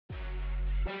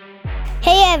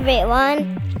Hey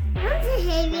everyone.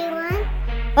 Hey everyone.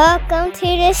 Welcome to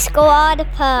the Squad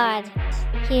Pod.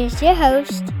 Here's your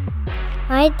host,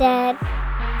 my dad,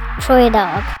 Troy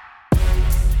Dog.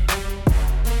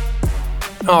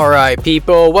 All right,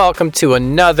 people. Welcome to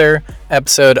another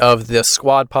episode of the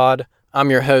Squad Pod. I'm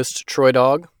your host, Troy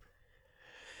Dog.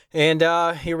 And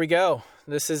here we go.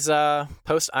 This is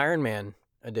post Ironman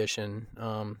edition.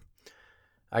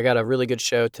 I got a really good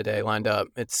show today lined up.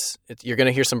 You're going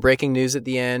to hear some breaking news at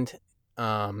the end,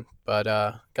 but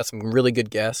got some really good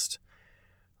guests.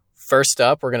 First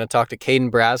up, we're going to talk to Caden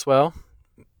Braswell,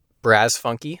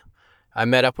 Brasfunky. I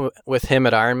met up with him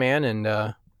at Ironman,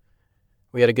 and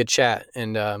we had a good chat.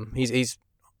 And he's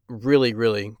really,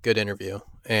 really good interview,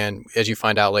 and as you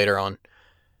find out later on.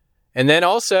 And then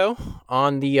also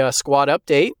on the squad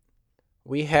update,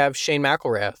 we have Shane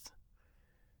McElrath.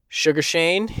 Sugar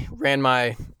Shane ran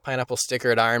my pineapple sticker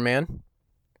at Ironman.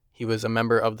 He was a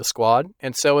member of the squad,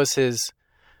 and so was his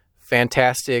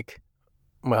fantastic,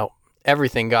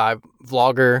 everything guy,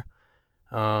 vlogger,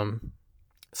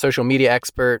 social media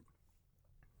expert,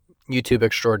 YouTube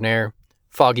extraordinaire,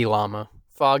 Foggy Llama.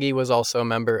 Foggy was also a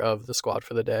member of the squad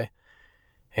for the day,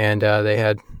 and they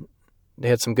had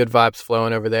some good vibes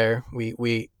flowing over there.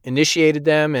 We initiated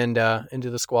them and into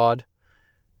the squad.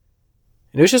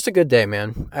 And it was just a good day,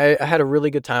 man. I had a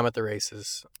really good time at the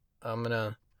races. I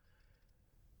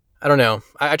don't know.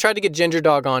 I tried to get Ginger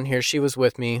Dog on here. She was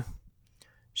with me.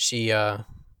 She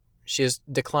has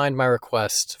declined my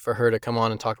request for her to come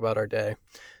on and talk about our day.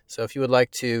 So if you would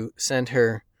like to send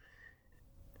her,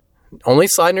 only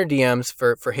slide in her DMs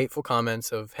for hateful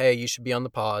comments of, hey, you should be on the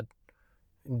pod.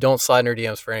 Don't slide in her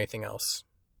DMs for anything else.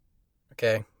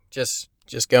 Okay? Just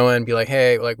go in and be like,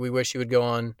 hey, we wish you would go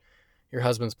on your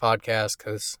husband's podcast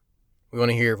because we want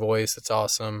to hear your voice. It's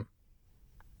awesome.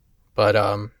 But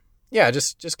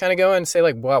just kind of go in and say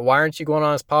why aren't you going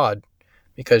on his pod?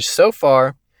 Because so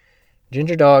far,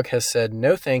 Ginger Dog has said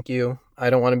no, thank you. I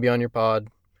don't want to be on your pod,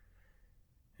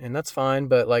 and that's fine.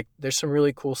 But there's some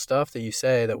really cool stuff that you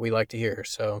say that we like to hear.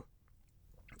 So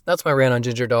that's my rant on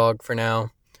Ginger Dog for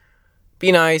now.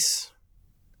 Be nice.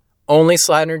 Only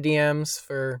slide in her DMs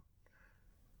for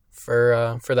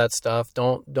that stuff.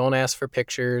 Don't ask for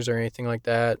pictures or anything like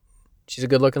that. She's a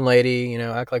good looking lady,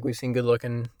 act like we've seen good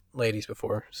looking ladies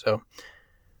before. So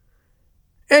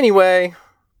anyway,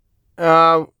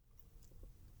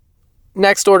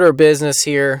 next order of business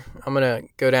here. I'm going to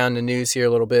go down the news here a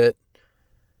little bit.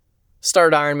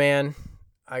 Started Ironman.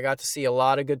 I got to see a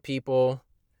lot of good people,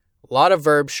 a lot of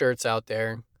Verb shirts out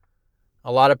there,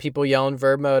 a lot of people yelling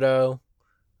Verb Moto.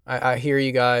 I hear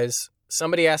you guys.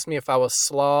 Somebody asked me if I was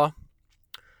slaw.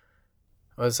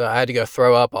 I had to go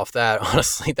throw up off that.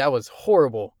 Honestly, that was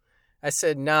horrible. I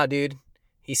said, nah, dude,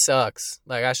 he sucks.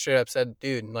 I straight up said,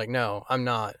 dude, no, I'm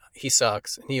not. He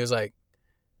sucks. And he was like,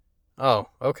 oh,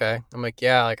 okay. I'm like,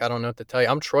 yeah, I don't know what to tell you.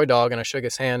 I'm Troy Dog. And I shook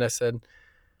his hand. I said,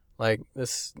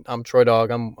 I'm Troy Dog.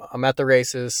 I'm at the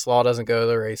races. Slaw doesn't go to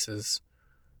the races.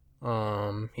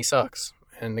 He sucks.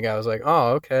 And the guy was like,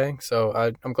 oh, okay.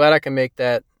 So I'm glad I can make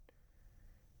that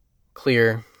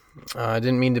clear. I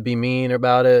didn't mean to be mean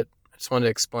about it. I just wanted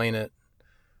to explain it.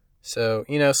 So,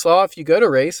 Slaw, if you go to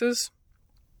races,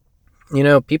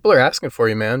 people are asking for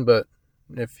you, man. But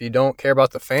if you don't care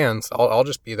about the fans, I'll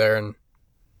just be there and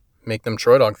make them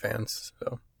Troy Dog fans.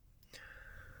 So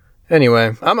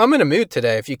anyway, I'm in a mood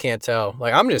today, if you can't tell.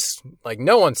 I'm just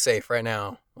no one's safe right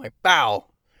now. Bow.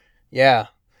 Yeah.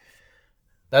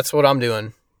 That's what I'm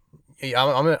doing.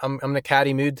 I'm in a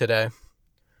catty mood today.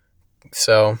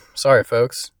 So, sorry,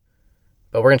 folks.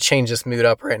 But we're going to change this mood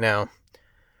up right now.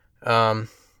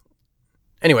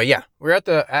 Anyway, yeah. We're at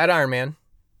Ironman.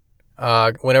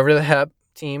 Went over to the HEP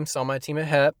team. Saw my team at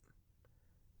HEP.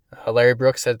 Larry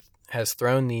Brooks has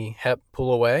thrown the HEP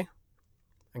pool away.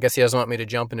 I guess he doesn't want me to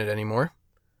jump in it anymore.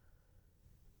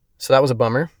 So that was a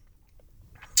bummer.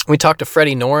 We talked to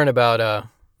Freddie Noren about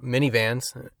minivans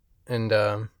and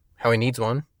how he needs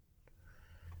one.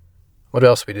 What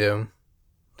else we do?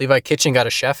 Levi Kitchen got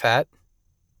a chef hat.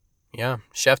 Yeah,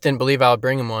 chef didn't believe I would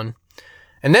bring him one.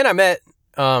 And then I met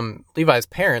Levi's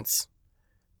parents,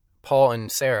 Paul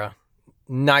and Sarah.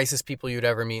 Nicest people you'd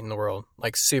ever meet in the world.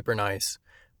 Super nice.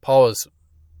 Paul was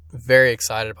very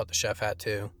excited about the chef hat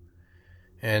too.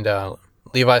 And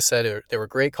Levi said they were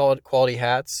great quality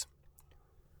hats.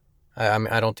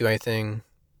 I don't do anything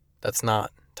that's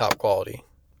not top quality.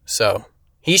 So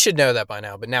he should know that by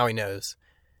now, but now he knows.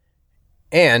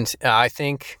 And I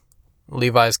think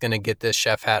Levi's going to get this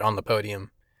chef hat on the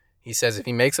podium. He says if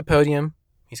he makes a podium,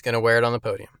 he's going to wear it on the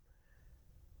podium.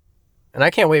 And I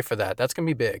can't wait for that. That's going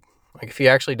to be big. If he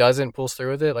actually does it and pulls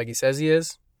through with it like he says he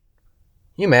is,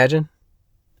 You imagine?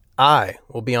 I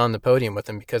will be on the podium with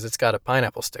him because it's got a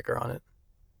pineapple sticker on it.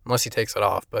 Unless he takes it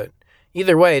off. But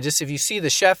either way, just if you see the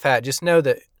chef hat, just know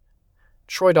that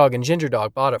Troy Dog and Ginger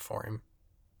Dog bought it for him.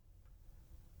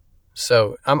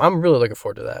 So I'm really looking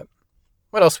forward to that.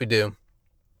 What else we do?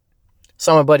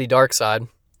 Saw my buddy Darkside.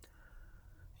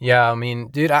 Yeah, I mean,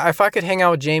 dude, if I could hang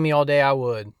out with Jamie all day, I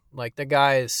would. Like, the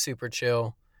guy is super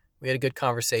chill. We had a good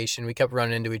conversation. We kept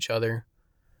running into each other.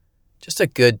 Just a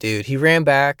good dude. He ran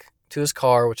back to his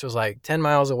car, which was like 10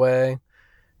 miles away,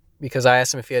 because I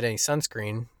asked him if he had any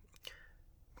sunscreen.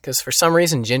 Because for some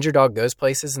reason, Ginger Dog goes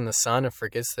places in the sun and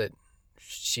forgets that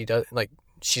she does, like,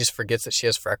 she just forgets that she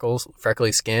has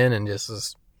freckly skin, and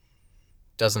just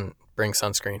doesn't bring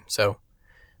sunscreen. So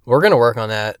we're going to work on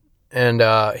that. And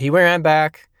he ran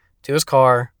back to his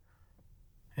car,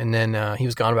 and then he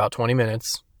was gone about 20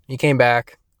 minutes. He came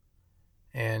back,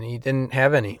 and he didn't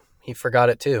have any. He forgot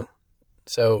it too.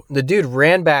 So the dude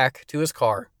ran back to his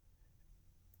car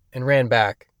and ran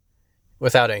back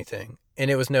without anything,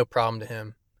 and it was no problem to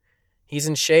him. He's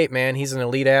in shape, man. He's an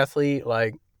elite athlete.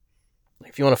 Like,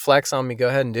 if you want to flex on me, go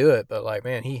ahead and do it. But, like,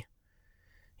 man, he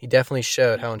definitely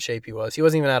showed how in shape he was. He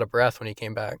wasn't even out of breath when he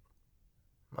came back.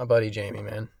 My buddy Jamie,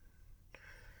 man.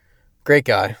 Great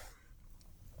guy.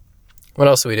 What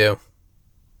else do we do?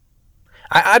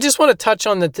 I just want to touch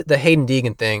on the Hayden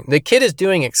Deegan thing. The kid is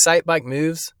doing excite bike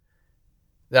moves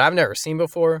that I've never seen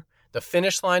before. The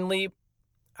finish line leap,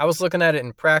 I was looking at it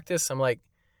in practice. I'm like,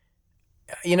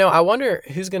 I wonder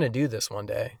who's going to do this one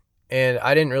day. And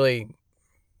I didn't really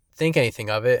think anything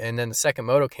of it. And then the second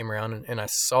moto came around, and I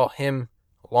saw him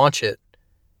launch it.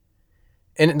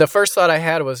 And the first thought I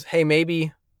had was, hey,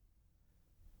 maybe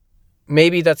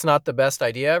that's not the best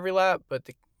idea every lap, but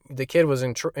the kid was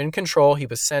in control. He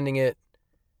was sending it.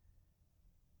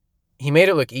 He made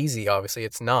it look easy. Obviously,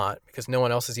 it's not, because no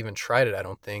one else has even tried it, I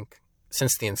don't think,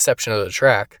 since the inception of the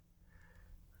track.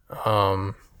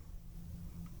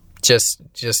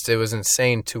 Just it was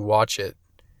insane to watch it.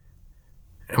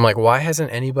 I'm like, why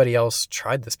hasn't anybody else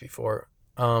tried this before?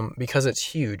 Because it's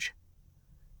huge.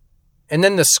 And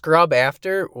then the scrub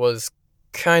after was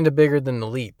kind of bigger than the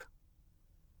leap.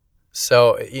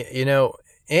 So,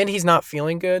 and he's not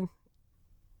feeling good.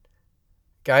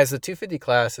 Guys, the 250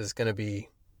 class is going to be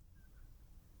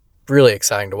really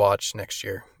exciting to watch next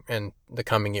year and the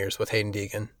coming years with Hayden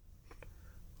Deegan.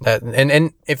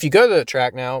 And if you go to the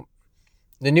track now,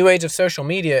 the new age of social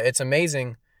media, it's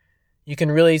amazing. You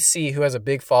can really see who has a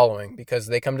big following because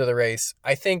they come to the race.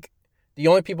 I think the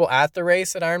only people at the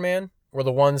race at Ironman were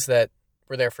the ones that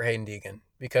were there for Hayden Deegan,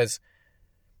 because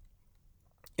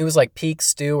it was like Peak,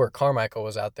 Stu, or Carmichael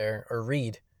was out there, or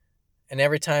Reed. And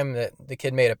every time that the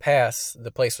kid made a pass,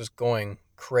 the place was going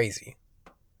crazy.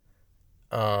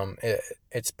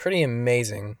 It's pretty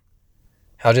amazing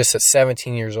how just at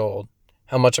 17 years old,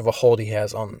 how much of a hold he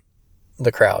has on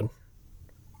the crowd.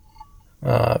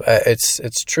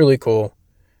 It's truly cool.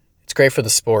 It's great for the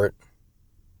sport,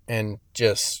 and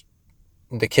just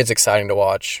the kid's exciting to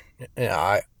watch.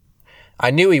 I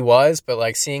knew he was, but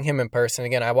like seeing him in person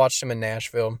again, I watched him in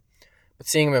Nashville, but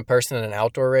seeing him in person in an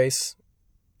outdoor race,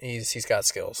 he's got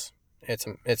skills.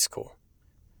 It's cool.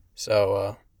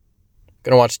 So,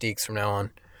 gonna watch Deeks from now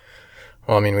on.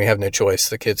 Well, I mean, we have no choice.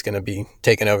 The kid's gonna be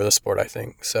taking over the sport, I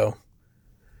think. So,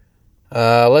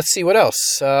 let's see what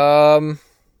else. The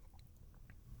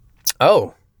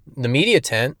media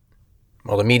tent.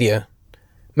 Well,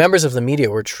 members of the media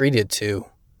were treated to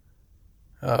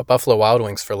Buffalo Wild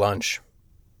Wings for lunch.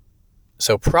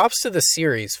 So props to the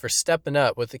series for stepping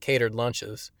up with the catered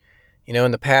lunches. In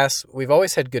the past, we've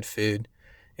always had good food.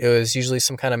 It was usually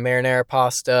some kind of marinara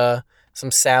pasta,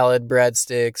 some salad,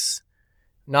 breadsticks,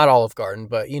 not Olive Garden,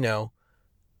 but,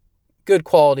 good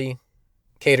quality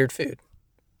catered food.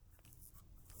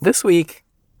 This week,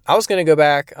 I was going to go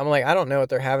back. I'm like, I don't know what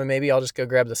they're having. Maybe I'll just go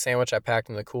grab the sandwich I packed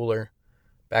in the cooler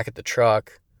back at the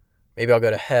truck. Maybe I'll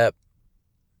go to Hep.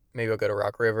 Maybe I'll go to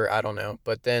Rock River. I don't know.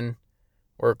 But then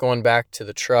we're going back to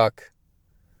the truck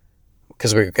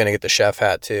because we're going to get the chef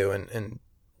hat too. And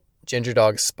Ginger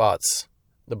Dog spots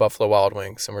the Buffalo Wild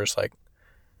Wings. And we're just like,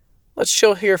 let's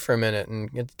chill here for a minute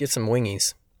and get some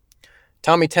wingies.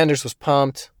 Tommy Tenders was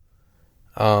pumped.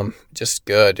 Just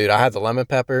good, dude. I had the lemon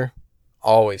pepper.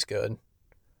 Always good.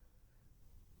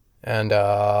 And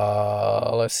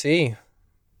let's see.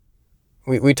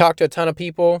 We talked to a ton of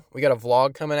people. We got a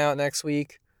vlog coming out next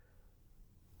week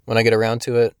when I get around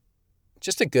to it.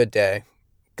 Just a good day.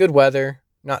 Good weather.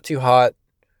 Not too hot.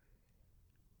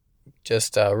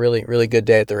 Just a really, really good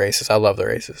day at the races. I love the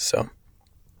races. So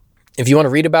if you want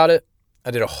to read about it, I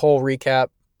did a whole recap.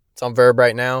 It's on Verb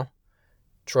right now.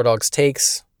 Troy Dog's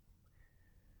Takes.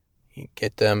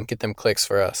 Get them clicks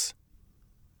for us.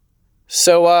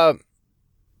 So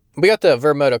we got the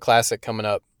Verb Moto Classic coming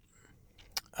up.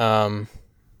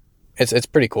 It's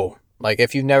pretty cool. Like,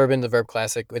 if you've never been to the Verb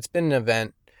Classic, it's been an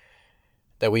event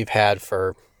that we've had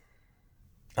for,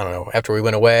 I don't know, after we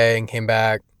went away and came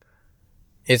back.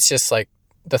 It's just like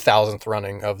the 1,000th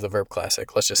running of the Verb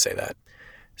Classic. Let's just say that.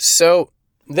 So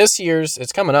this year's,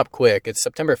 it's coming up quick. It's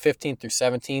September 15th through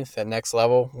 17th at Next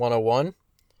Level 101.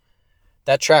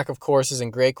 That track, of course, is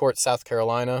in Gray Court, South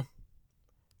Carolina,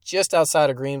 just outside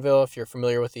of Greenville, if you're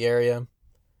familiar with the area.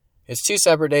 It's 2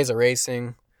 separate days of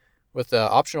racing with the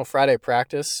optional Friday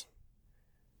practice.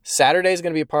 Saturday is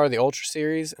going to be a part of the Ultra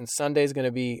Series, and Sunday is going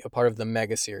to be a part of the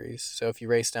Mega Series. So if you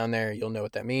race down there, you'll know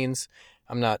what that means.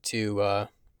 I'm not too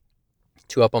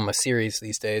up on my series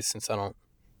these days since I don't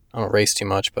race too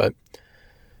much. But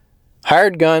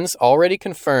hired guns already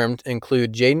confirmed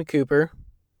include Jaden Cooper,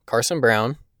 Carson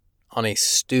Brown, on a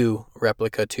Stu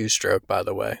replica 2-stroke, by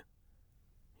the way.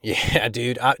 Yeah,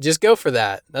 dude, just go for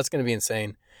that. That's going to be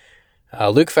insane.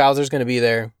 Luke Fowler's going to be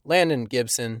there. Landon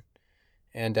Gibson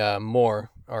and more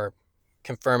are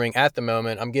confirming at the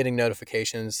moment. I'm getting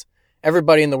notifications.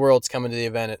 Everybody in the world's coming to the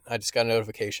event. I just got a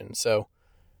notification. So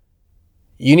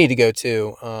you need to go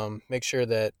too. Make sure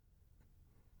that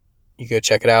you go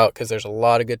check it out because there's a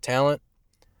lot of good talent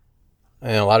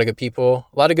and a lot of good people,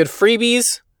 a lot of good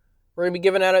freebies we're going to be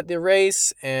giving out at the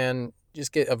race, and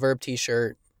just get a Verb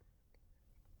t-shirt,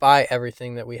 buy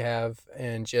everything that we have,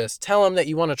 and just tell them that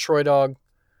you want a Troy dog.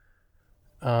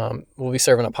 We'll be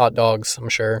serving up hot dogs, I'm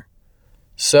sure.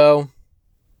 So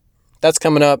that's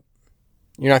coming up.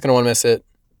 You're not going to want to miss it.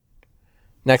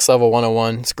 Next Level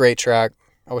 101. It's a great track.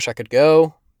 I wish I could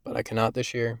go, but I cannot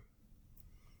this year.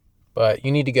 But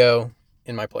you need to go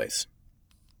in my place.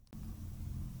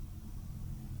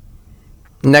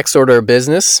 Next order of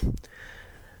business.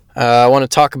 I want to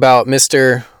talk about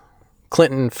Mr.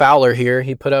 Clinton Fowler here.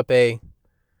 He put up a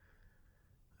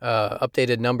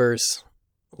updated numbers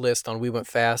list on We Went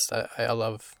Fast. I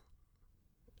love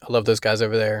those guys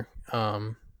over there.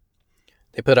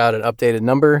 They put out an updated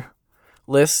number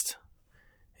list,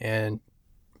 and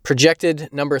projected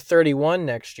number 31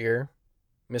 next year,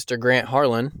 Mr. Grant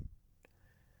Harlan.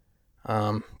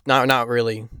 Not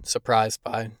really surprised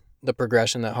by the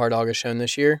progression that Hard Dog has shown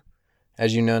this year.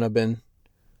 As you know, I've been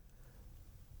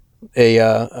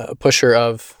a pusher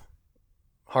of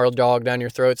Hard Dog down your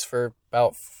throats for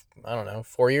about,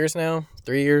 4 years now,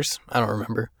 3 years. I don't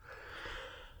remember.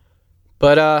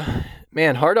 But,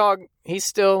 man, Hard Dog, he's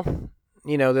still,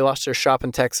 they lost their shop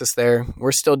in Texas there.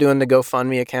 We're still doing the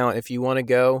GoFundMe account. If you want to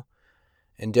go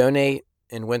and donate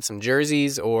and win some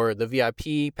jerseys or the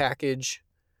VIP package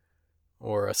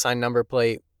or a signed number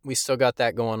plate, we still got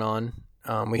that going on.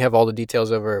 We have all the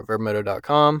details over at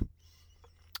verbmoto.com.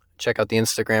 Check out the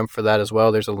Instagram for that as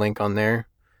well. There's a link on there.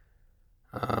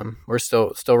 We're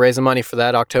still raising money for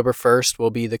that. October 1st will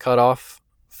be the cutoff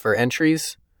for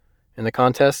entries in the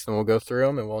contest, and we'll go through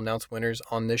them and we'll announce winners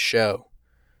on this show.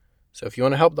 So if you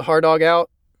want to help the Hard Dog out,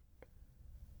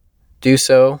 do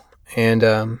so. And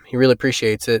he really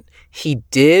appreciates it. He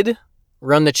did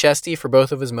run the chesty for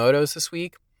both of his motos this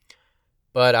week,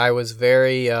 but I was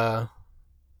very I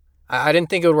didn't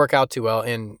think it would work out too well,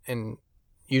 and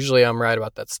usually I'm right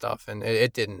about that stuff, and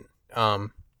it didn't.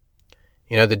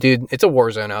 The dude, it's a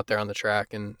war zone out there on the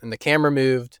track, and the camera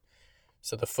moved,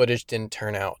 so the footage didn't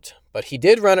turn out. But he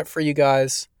did run it for you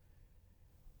guys,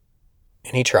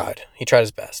 and he tried. He tried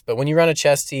his best. But when you run a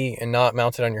chesty and not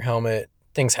mounted on your helmet,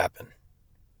 things happen.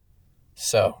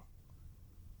 So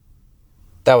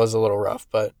that was a little rough,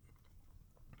 but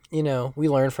we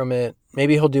learned from it.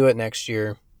 Maybe he'll do it next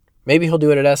year. Maybe he'll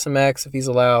do it at SMX if he's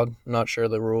allowed. I'm not sure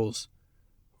of the rules.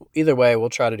 Either way, we'll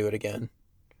try to do it again.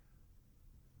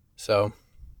 So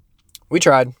we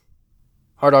tried.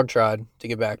 Hard Dog tried to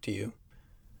get back to you.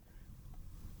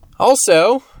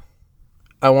 Also,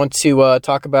 I want to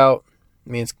talk about,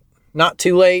 it's not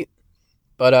too late,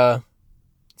 but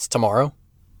it's tomorrow.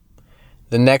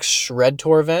 The next Shred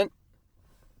Tour event.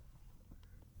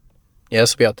 Yeah,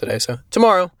 this will be out today. So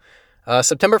tomorrow,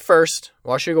 September 1st,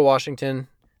 Washougal, Washington,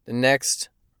 the next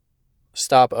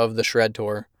stop of the Shred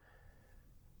Tour.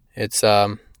 It's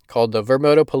called the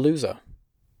Vermoto Palooza.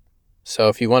 So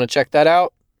if you want to check that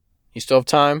out, you still have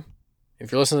time.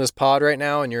 If you're listening to this pod right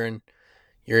now and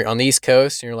you're on the East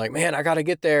Coast and you're like, man, I got to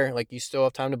get there. Like, you still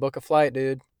have time to book a flight,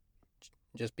 dude.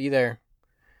 Just be there.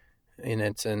 And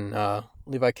it's in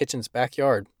Levi Kitchen's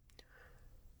backyard.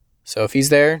 So if he's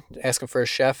there, ask him for a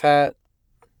chef hat.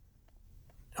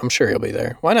 I'm sure he'll be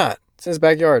there. Why not? It's in his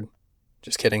backyard.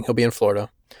 Just kidding. He'll be in Florida.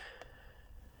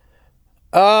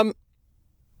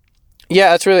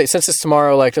 Yeah, that's really, since it's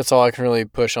tomorrow, like that's all I can really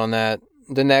push on that.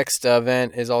 The next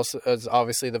event is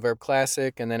obviously the Verb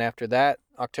Classic, and then after that,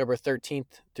 October 13th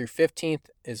through 15th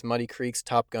is Muddy Creek's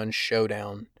Top Gun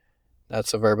Showdown.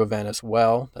 That's a Verb event as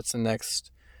well. That's the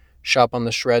next Shop on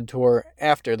the Shred tour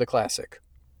after the Classic.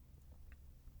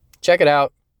 Check it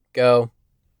out, go,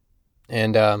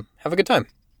 and have a good time.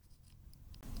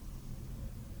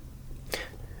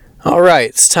 All right,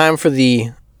 it's time for the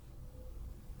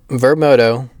Verb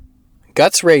Moto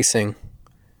Guts Racing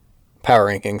Power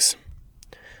Rankings.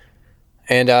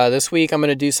 And this week I'm going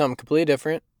to do something completely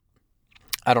different.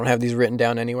 I don't have these written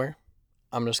down anywhere.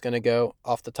 I'm just going to go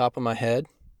off the top of my head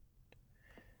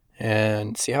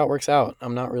and see how it works out.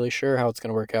 I'm not really sure how it's going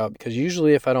to work out because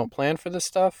usually if I don't plan for this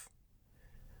stuff,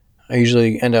 I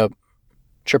usually end up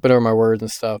tripping over my words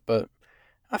and stuff. But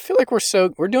I feel like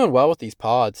we're doing well with these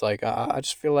pods. Like I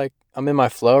just feel like I'm in my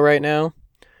flow right now,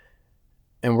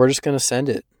 and we're just going to send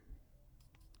it.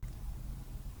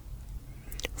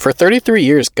 For 33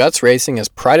 years, Guts Racing has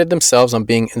prided themselves on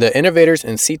being the innovators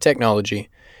in seat technology.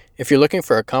 If you're looking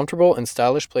for a comfortable and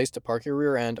stylish place to park your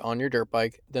rear end on your dirt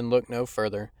bike, then look no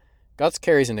further. Guts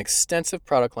carries an extensive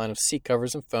product line of seat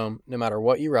covers and foam, no matter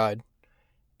what you ride.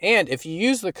 And if you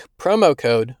use the promo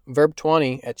code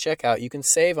VERB20 at checkout, you can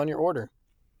save on your order.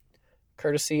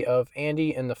 Courtesy of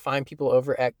Andy and the fine people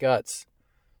over at Guts.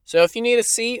 So if you need a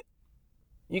seat,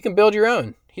 you can build your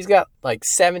own. He's got like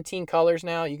 17 colors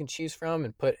now you can choose from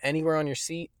and put anywhere on your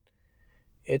seat.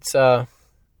 It's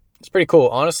pretty cool.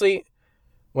 Honestly,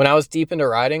 when I was deep into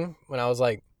riding, when I was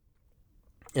like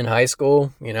in high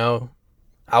school, you know,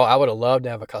 I would have loved to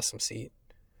have a custom seat.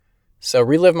 So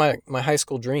relive my high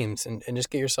school dreams and just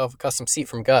get yourself a custom seat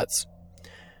from Guts.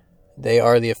 They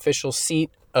are the official seat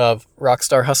of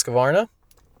Rockstar Husqvarna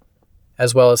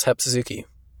as well as Hep Suzuki.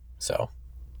 So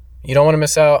you don't want to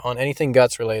miss out on anything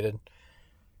Guts related.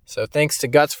 So thanks to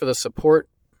Guts for the support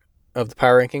of the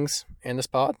Power Rankings and this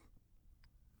pod.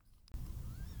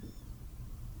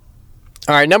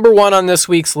 All right, number 1 on this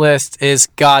week's list is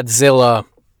Godzilla.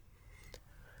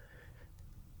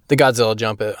 The Godzilla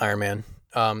jump at Ironman.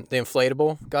 The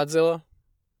inflatable Godzilla,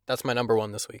 that's my number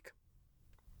 1 this week.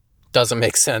 Doesn't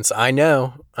make sense. I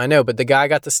know, but the guy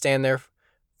got to stand there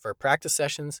for practice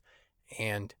sessions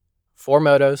and 4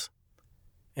 motos,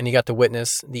 and he got to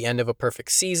witness the end of a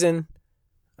perfect season,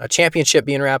 a championship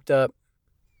being wrapped up.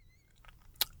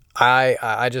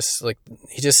 I just like,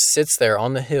 he just sits there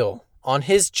on the hill on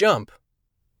his jump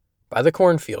by the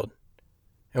cornfield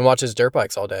and watches dirt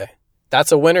bikes all day.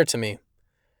 That's a winner to me.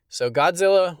 So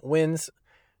Godzilla wins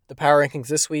the Power Rankings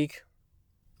this week.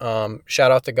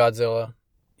 Shout out to Godzilla.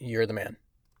 You're the man.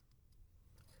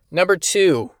 Number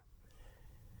 2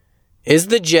 is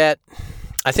the Jet.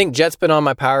 I think Jet's been on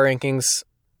my Power Rankings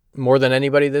more than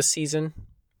anybody this season.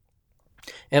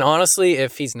 And honestly,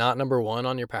 if he's not number 1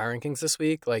 on your Power Rankings this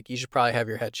week, like, you should probably have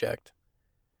your head checked.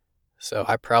 So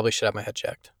I probably should have my head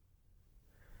checked.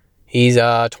 He's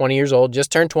 20 years old,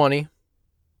 just turned 20.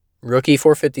 Rookie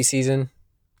 450 season.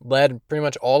 Led pretty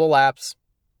much all the laps.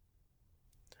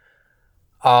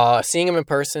 Seeing him in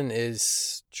person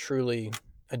is truly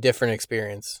a different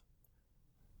experience.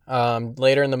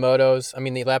 Later in the motos, I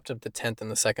mean, they lapped up to 10th in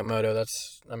the second moto.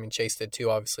 Chase did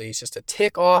too, obviously. He's just a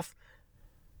tick off.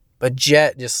 But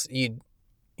Jet, just, you'd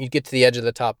get to the edge of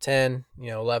the top 10,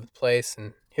 11th place,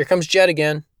 and here comes Jet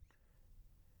again.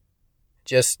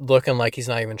 Just looking like he's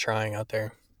not even trying out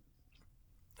there.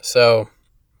 So,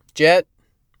 Jet,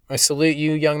 I salute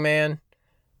you, young man.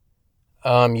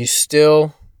 You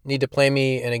still need to play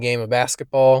me in a game of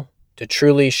basketball to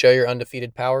truly show your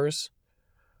undefeated powers.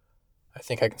 I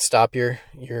think I can stop your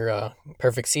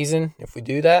perfect season if we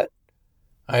do that.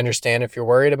 I understand if you're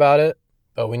worried about it,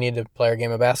 but we need to play our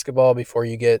game of basketball before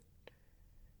you get,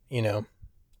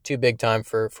 too big time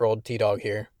for old T-Dog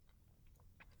here.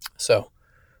 So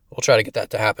we'll try to get that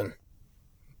to happen.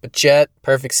 But Jet,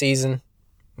 perfect season.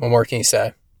 What more can you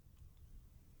say?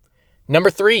 Number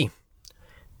 3,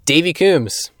 Davey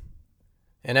Coombs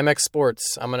and MX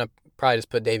Sports. I'm going to probably just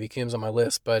put Davey Coombs on my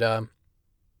list. But,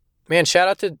 man, shout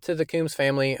out to the Coombs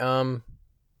family.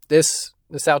 This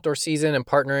outdoor season and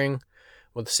partnering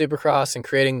with Supercross and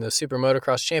creating the Super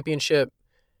Motocross Championship,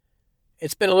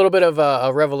 it's been a little bit of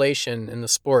a revelation in the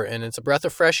sport, and it's a breath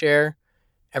of fresh air.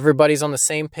 Everybody's on the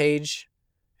same page.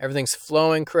 Everything's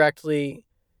flowing correctly,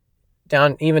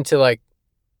 down even to like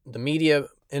the media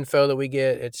info that we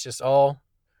get. It's all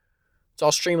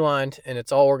streamlined and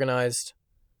it's all organized.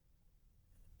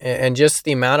 And just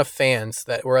the amount of fans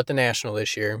that were at the National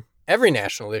this year, every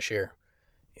National this year,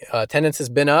 attendance has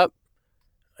been up.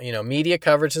 Media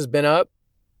coverage has been up.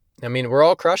 I mean, we're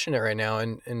all crushing it right now,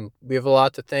 and we have a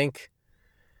lot to thank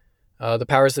the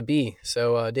powers that be.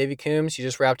 So Davey Coombs, you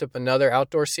just wrapped up another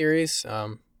outdoor series.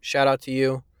 Shout out to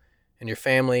you and your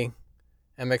family,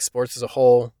 MX Sports as a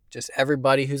whole, just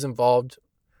everybody who's involved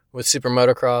with super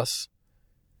motocross.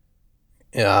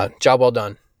 Job well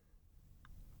done.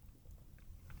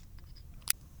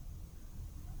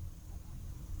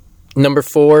 Number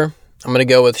 4, I'm going to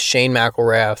go with Shane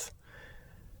McElrath.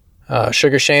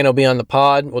 Sugar Shane will be on the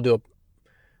pod. We'll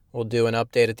do an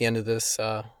update at the end of this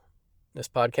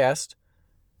podcast.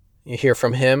 You hear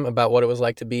from him about what it was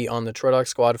like to be on the Troy Dog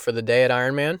squad for the day at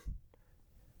Ironman.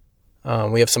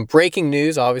 We have some breaking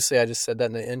news. Obviously, I just said that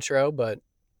in the intro, but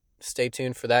stay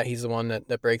tuned for that. He's the one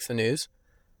that breaks the news.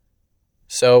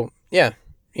 So, yeah,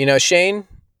 Shane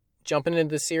jumping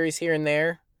into the series here and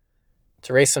there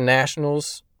to race some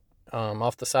nationals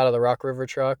off the side of the Rock River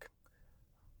truck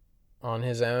on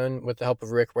his own with the help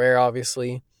of Rick Ware,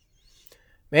 obviously.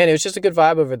 Man, it was just a good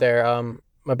vibe over there.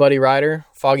 My buddy Ryder,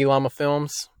 Foggy Llama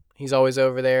Films, he's always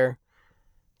over there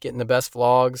getting the best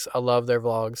vlogs. I love their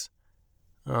vlogs.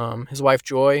 His wife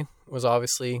Joy was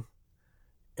obviously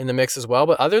in the mix as well.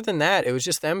 But other than that, it was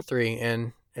just them three.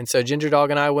 And so Ginger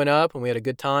Dog and I went up and we had a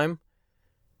good time.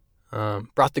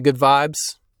 Brought the good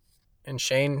vibes. And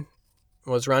Shane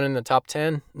was running the top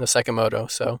 10 in the second moto.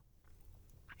 So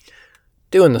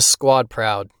doing the squad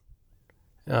proud.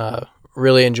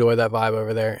 Really enjoy that vibe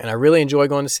over there. And I really enjoy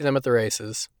going to see them at the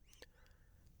races.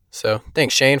 So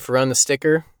thanks, Shane, for running the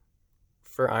sticker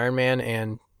for Ironman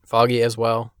and Foggy as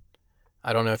well.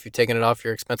 I don't know if you've taken it off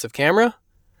your expensive camera,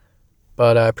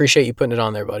 but I appreciate you putting it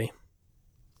on there, buddy.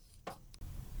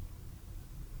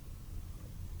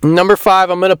 Number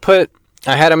 5,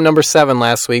 I had him number 7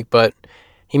 last week, but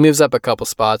he moves up a couple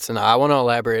spots, and I want to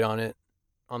elaborate on it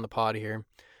on the pod here.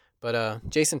 But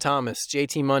Jason Thomas,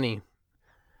 JT Money,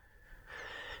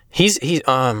 he's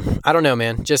I don't know,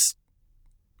 man. Just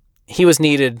he was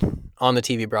needed on the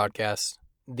TV broadcast.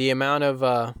 The amount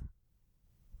of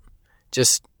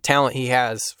just talent he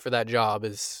has for that job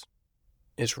is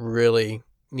really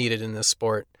needed in this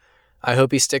sport. I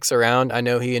hope he sticks around. I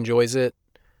know he enjoys it,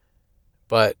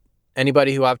 but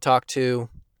anybody who I've talked to,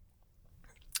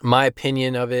 my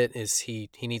opinion of it is he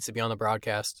needs to be on the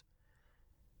broadcast.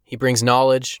 He brings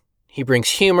knowledge. He brings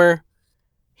humor.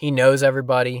 He knows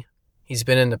everybody. He's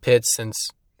been in the pits since,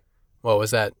 what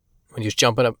was that, when he was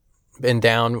jumping up and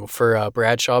down for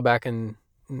Bradshaw back in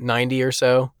 90 or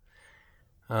so.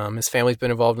 His family's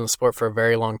been involved in the sport for a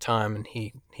very long time, and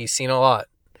he's seen a lot.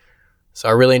 So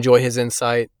I really enjoy his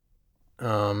insight.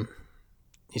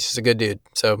 He's just a good dude.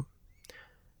 So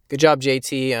good job,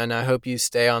 JT, and I hope you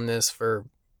stay on this for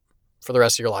the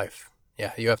rest of your life.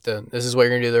 Yeah, you have to. This is what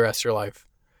you're going to do the rest of your life.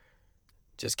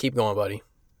 Just keep going, buddy.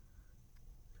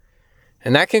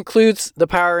 And that concludes the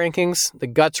power rankings, the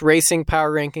Guts Racing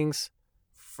power rankings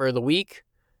for the week.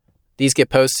 These get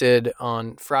posted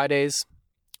on Fridays.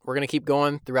 We're going to keep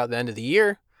going throughout the end of the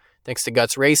year. Thanks to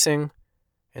Guts Racing.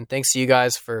 And thanks to you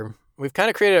guys we've kind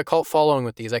of created a cult following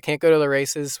with these. I can't go to the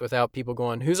races without people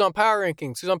going, who's on power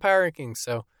rankings? Who's on power rankings?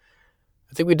 So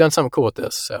I think we've done something cool with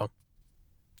this. So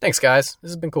thanks, guys.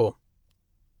 This has been cool.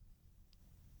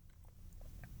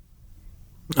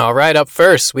 All right, up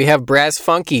first, we have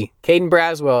Brasfunky, Caden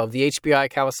Braswell of the HBI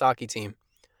Kawasaki team.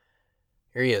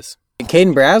 Here he is.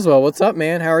 Caden Braswell, what's up,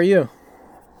 man? How are you?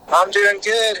 I'm doing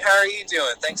good. How are you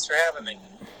doing? Thanks for having me.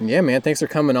 Yeah, man. Thanks for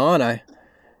coming on. I've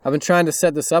been trying to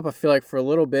set this up, I feel like, for a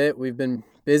little bit. We've been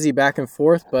busy back and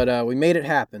forth, but we made it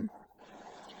happen.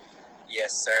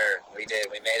 Yes, sir. We did.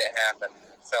 We made it happen.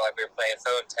 Felt like we were playing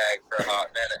phone tag for a hot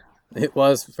minute. It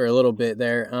was for a little bit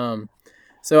there.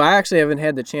 So I actually haven't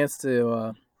had the chance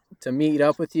to meet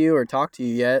up with you or talk to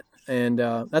you yet, and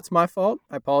that's my fault.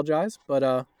 I apologize, but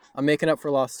I'm making up for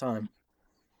lost time.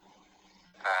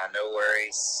 No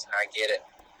worries. I get it.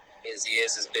 Busy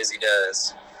is as busy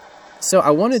does. So I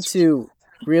wanted to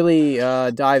really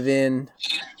dive in.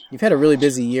 You've had a really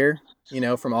busy year,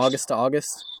 from August to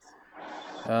August.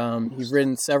 You've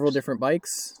ridden several different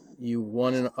bikes. You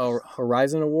won a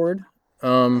Horizon Award.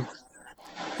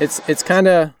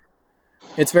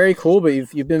 It's very cool, but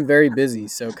you've been very busy.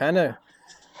 So kind of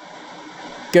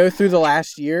go through the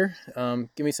last year.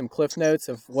 Give me some cliff notes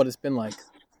of what it's been like.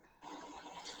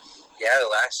 Yeah, the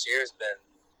last year's been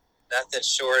nothing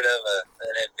short of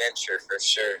an adventure for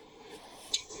sure.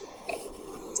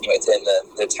 Within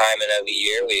the timing of the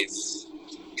year, we've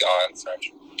gone from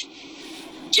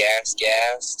gas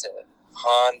to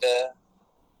Honda,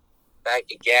 back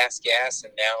to gas,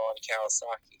 and now on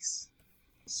Kawasaki's.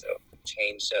 So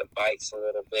changed up bikes a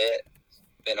little bit,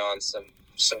 been on some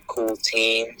cool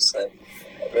teams, and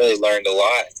I really learned a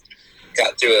lot.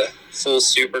 Got through a full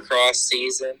Supercross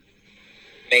season,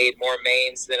 made more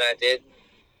mains than I did.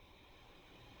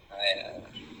 I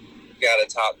got a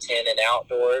top 10 in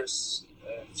outdoors,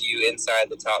 a few inside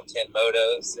the top 10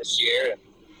 motos this year. And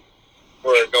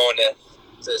we're going to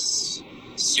this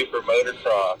super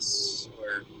motocross.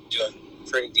 We're doing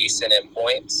pretty decent in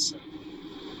points.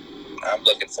 I'm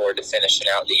looking forward to finishing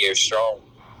out the year strong.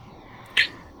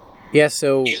 Yeah,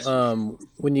 so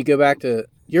when you go back to,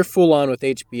 you're full on with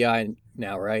HBI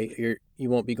now, right? You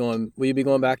won't be going. Will you be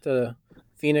going back to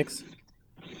Phoenix?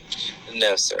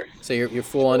 No, sir. So you're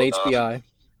full on HBI.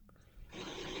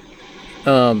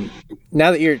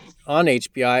 Now that you're on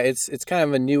HBI, it's kind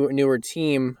of a newer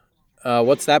team.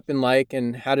 What's that been like,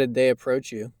 and how did they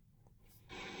approach you?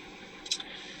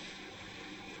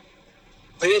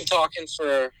 We've been talking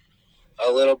for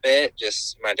a little bit.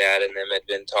 Just my dad and them had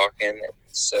been talking,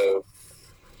 so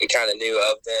we kind of knew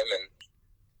of them.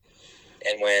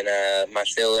 And when my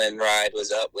fill-in ride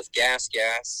was up with Gas,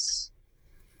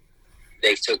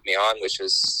 they took me on, which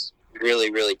was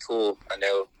really, really cool. I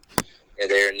know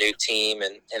they're a new team,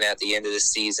 and at the end of the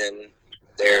season,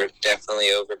 they're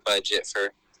definitely over budget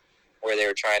for where they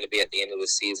were trying to be at the end of the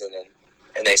season,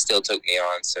 and they still took me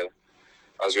on. So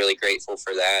I was really grateful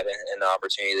for that and the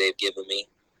opportunity they've given me.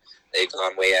 They've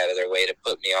gone way out of their way to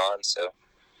put me on, so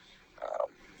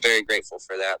very grateful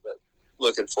for that. But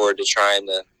looking forward to trying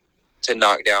to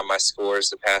knock down my scores.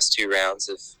 The past 2 rounds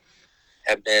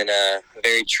have been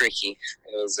very tricky.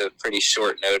 It was a pretty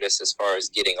short notice as far as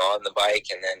getting on the bike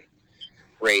and then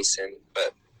racing,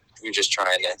 but we're just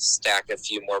trying to stack a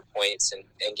few more points and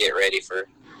get ready for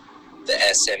the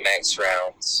SMX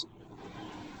rounds.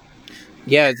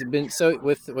 Yeah, it's been so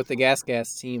with the Gas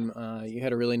team. You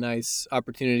had a really nice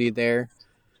opportunity there.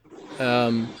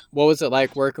 What was it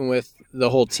like working with the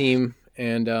whole team?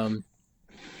 And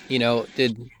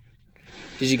did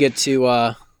you get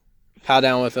to pow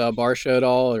down with Barsha at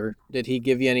all, or did he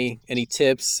give you any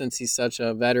tips since he's such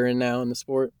a veteran now in the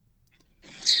sport?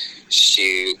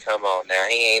 Shoot, come on now,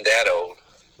 he ain't that old.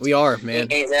 We are, man.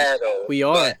 He ain't that old. We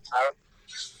are.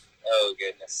 Oh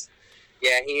goodness,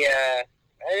 yeah.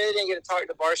 I really didn't get to talk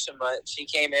to Barsha much. He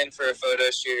came in for a photo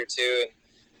shoot or two, and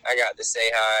I got to say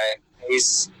hi.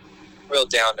 He's a real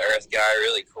down-to-earth guy,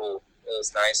 really cool. It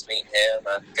was nice meeting him.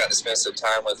 I got to spend some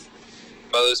time with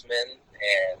Bozeman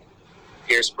and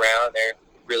Pierce Brown. They're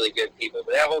really good people.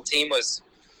 But that whole team was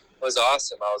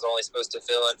awesome. I was only supposed to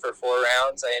fill in for 4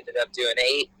 rounds. I ended up doing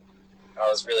 8. I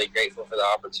was really grateful for the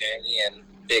opportunity and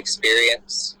the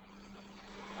experience.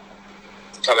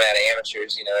 Coming out of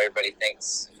amateurs, everybody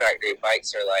thinks factory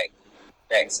bikes are like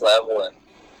next level, and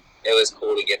it was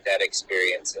cool to get that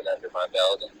experience and under my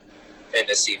belt and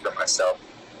to see for myself.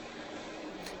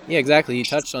 Yeah, exactly. You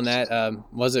touched on that.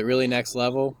 Was it really next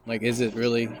level? Like, is it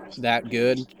really that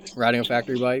good riding a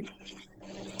factory bike?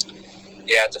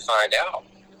 You have to find out.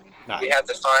 Nice. You have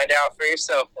to find out for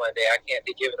yourself one day. I can't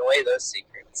be giving away those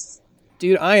secrets.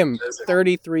 Dude, I am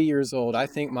 33 years old. I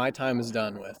think my time is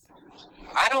done with.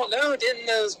 I don't know. Didn't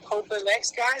those Pope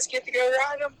MX guys get to go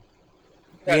ride them?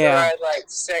 Got to ride like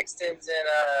Sexton's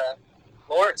and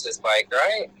Lawrence's bike,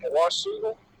 right? At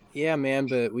Washougal? Yeah, man,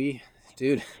 but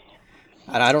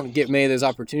I don't get many of those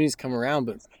opportunities come around,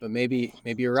 but maybe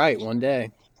you're right. One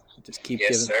day, just keep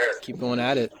going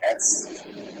at it.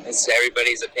 It's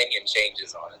everybody's opinion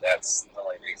changes on it. That's the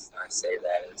only reason I say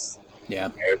that is. Yeah.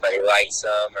 Everybody likes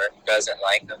them or doesn't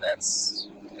like them. That's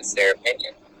their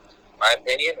opinion. My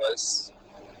opinion was,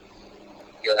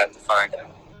 you'll have to find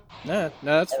out. No,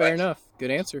 that's fair enough.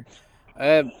 Good answer.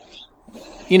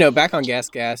 Back on Gas,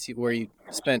 where you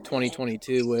spent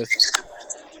 2022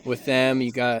 with them,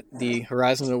 you got the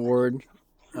Horizon Award.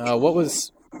 What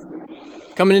was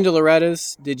coming into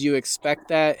Loretta's? Did you expect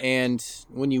that? And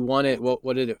when you won it, what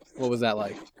was that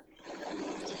like?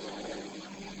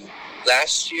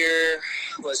 Last year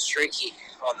was tricky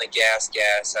on the gas.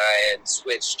 I had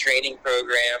switched training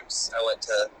programs. I went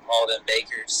to Alden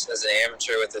Baker's as an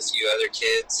amateur with a few other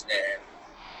kids, and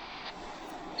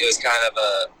it was kind of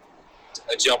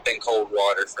a jump in cold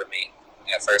water for me.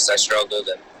 At first I struggled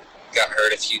and got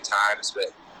hurt a few times,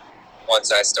 but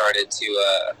once I started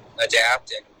to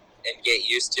adapt and get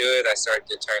used to it, I started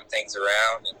to turn things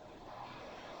around, and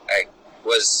I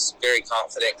was very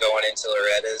confident going into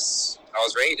Loretta's. I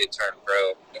was ready to turn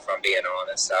pro, if I'm being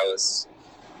honest. I was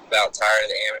about tired of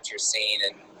the amateur scene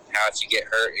and how if you get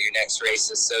hurt, your next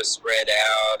race is so spread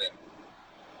out, and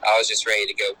I was just ready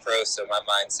to go pro. So my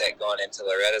mindset going into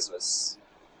Loretta's was,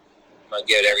 I'm going to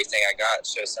give it everything I got,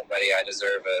 show somebody I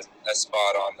deserve a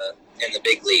spot in the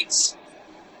big leagues.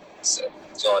 So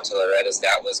going to Loretta's,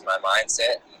 that was my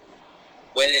mindset.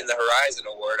 Winning the Horizon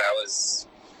Award,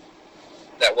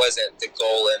 that wasn't the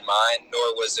goal in mind,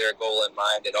 nor was there a goal in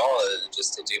mind at all, other than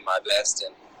just to do my best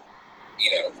and,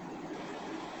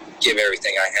 give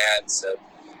everything I had. So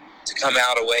to come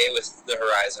out away with the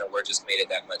Horizon Award just made it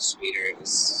that much sweeter. It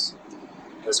was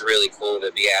really cool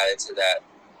to be added to that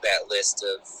list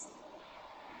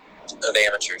of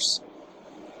amateurs.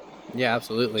 Yeah,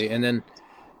 absolutely. And then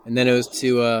it was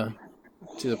to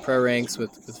the pro ranks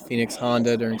with Phoenix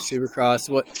Honda during Supercross.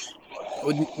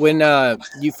 When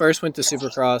you first went to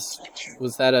Supercross,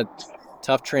 was that a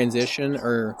tough transition,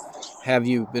 or have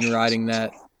you been riding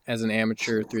that as an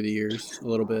amateur through the years a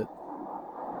little bit?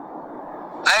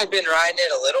 I had been riding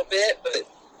it a little bit, but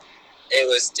it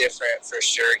was different for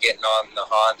sure getting on the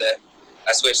Honda.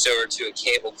 I switched over to a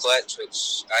cable clutch,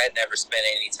 which I had never spent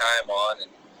any time on,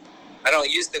 and I don't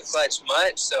use the clutch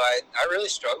much, so I really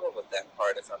struggled with that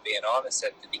part, if I'm being honest,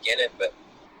 at the beginning. But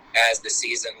as the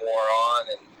season wore on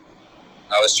and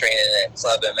I was training at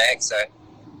Club MX,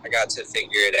 I got to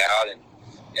figure it out and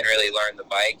really learn the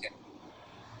bike, and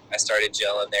I started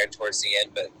gelling there towards the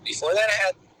end. But before that, I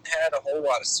had a whole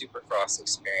lot of Supercross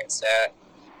experience.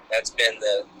 That's been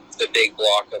the big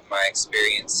block of my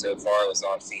experience so far, was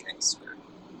on Phoenix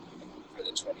for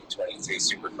the 2023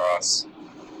 Supercross.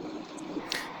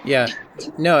 Yeah,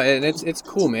 no, and it's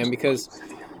cool, man, because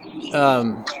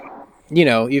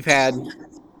you've had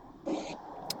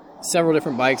several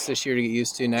different bikes this year to get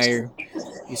used to. Now you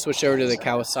switched over to the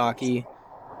Kawasaki.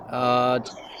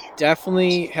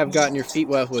 Definitely have gotten your feet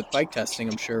wet with bike testing,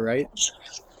 I'm sure, right?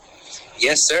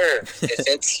 Yes, sir. If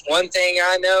it's one thing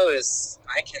I know is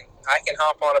I can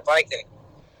hop on a bike and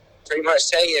pretty much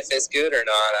tell you if it's good or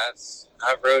not.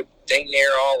 I've rode dang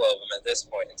near all of them at this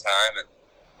point in time, and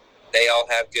they all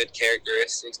have good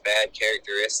characteristics, bad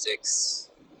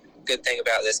characteristics. Good thing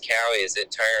about this Cowie is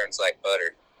it turns like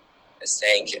butter. This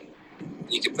thing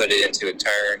you can put it into a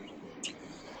turn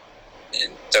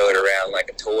and throw it around like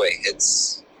a toy.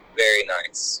 It's very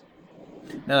nice.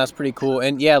 No, that's pretty cool.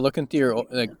 And yeah, looking through your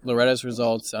Loretta's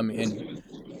results, I mean,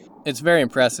 it's very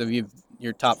impressive.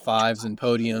 Your top fives and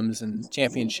podiums and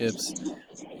championships.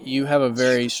 You have a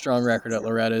very strong record at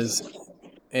Loretta's,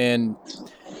 and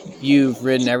you've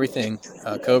ridden everything: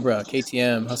 Cobra,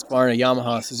 KTM, Husqvarna,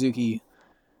 Yamaha, Suzuki.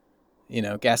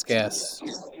 Gas.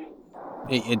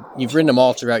 You've ridden them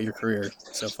all throughout your career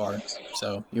so far,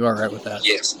 so you are right with that.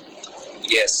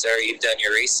 Yes, sir. You've done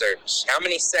your research. How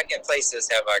many second places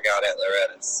have I got at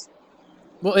Loretta's?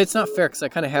 Well, it's not fair because I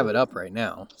kind of have it up right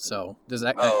now. So does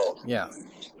that? Oh, yeah.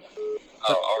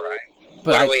 Oh, all right.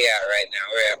 But what are we at right now?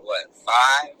 We're at what?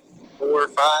 4 or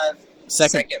 5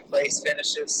 second place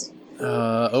finishes.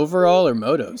 Overall or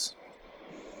motos?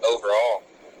 Overall.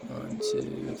 1,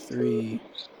 2, 3,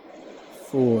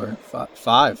 4,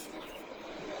 5.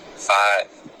 5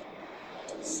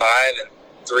 and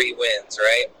 3 wins,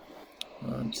 right?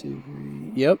 1, 2,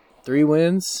 3. Yep, 3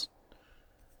 wins.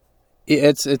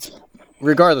 It's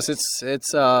regardless.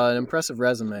 It's an impressive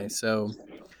resume. So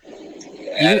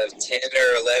out of 10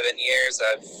 or 11 years,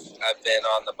 I've been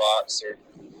on the box or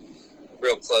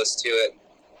real close to it,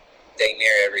 dang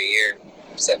near every year,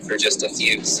 except for just a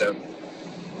few. So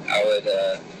I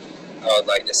would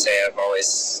like to say I've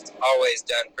always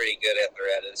done pretty good at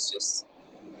Loretta's. Just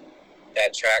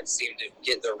that track seemed to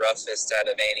get the roughest out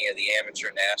of any of the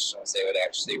amateur nationals. They would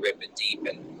actually rip it deep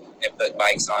and put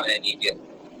bikes on it, and you get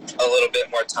a little bit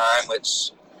more time,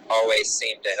 which always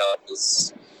seemed to help.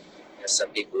 Because some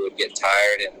people would get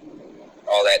tired, and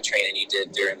all that training you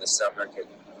did during the summer could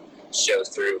show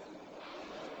through.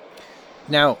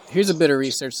 Now, here's a bit of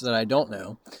research that I don't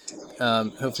know.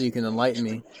 Hopefully you can enlighten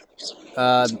me.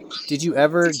 Did you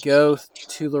ever go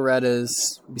to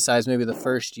Loretta's, besides maybe the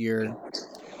first year,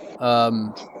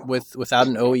 without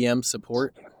an OEM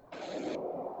support?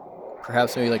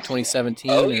 Perhaps maybe like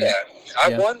 2017? Oh, yeah.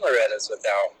 I've won Loretta's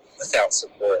without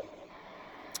support.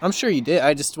 I'm sure you did.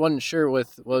 I just wasn't sure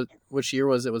which year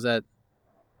was it. Was that?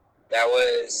 That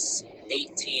was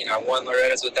 18. I won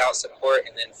Loretta's without support,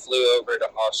 and then flew over to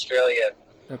Australia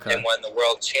and won the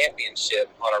world championship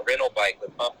on a rental bike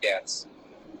with pump gas.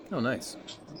 Oh, nice.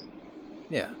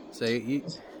 Yeah. So you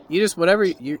just whatever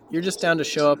you're just down to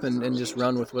show up and just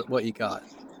run with what you got.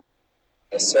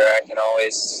 Yes, sir. I can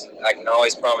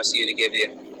always promise you to give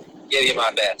you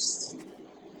my best.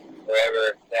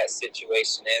 Wherever that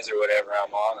situation is or whatever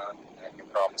I'm on, I can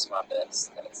promise my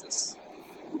best. That's just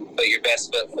put your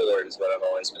best foot forward is what I've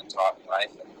always been taught in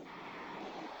life. And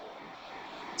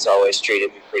it's always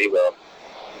treated me pretty well.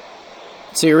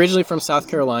 So you're originally from South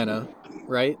Carolina,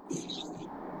 right?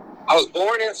 I was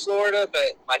born in Florida,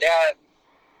 but my dad,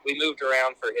 we moved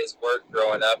around for his work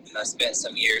growing up, and I spent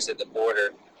some years at the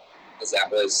border because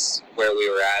that was where we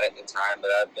were at the time.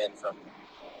 But I've been from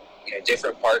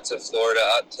different parts of Florida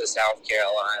up to South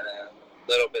Carolina, a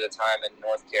little bit of time in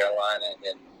North Carolina, and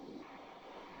then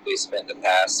we spent the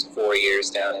past 4 years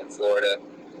down in Florida,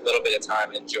 a little bit of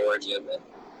time in Georgia, but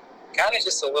kind of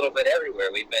just a little bit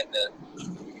everywhere. We've been to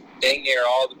dang near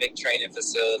all the big training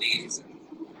facilities, and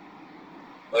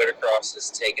motocross has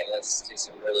taken us to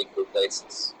some really cool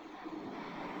places.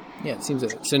 Yeah, it seems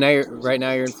so. Now right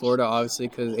now you're in Florida, obviously,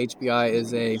 because HBI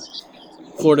is a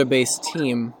Florida-based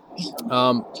team.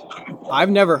 I've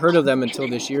never heard of them until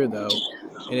this year, though,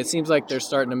 and it seems like they're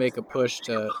starting to make a push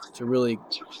to really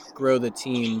grow the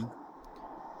team.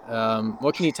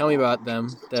 What can you tell me about them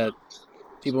that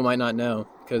people might not know?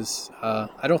 Because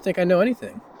I don't think I know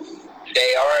anything.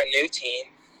 They are a new team.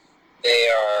 They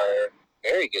are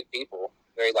very good people,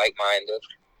 very like-minded.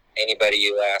 Anybody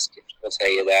you ask will tell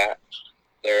you that.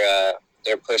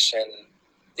 They're pushing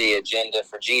the agenda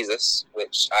for Jesus,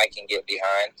 which I can get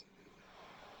behind.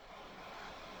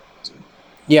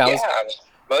 Yeah, I mean,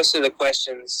 most of the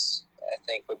questions I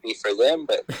think would be for them,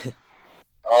 but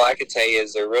all I could tell you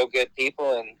is they're real good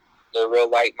people and they're real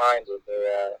like-minded.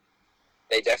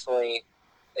 They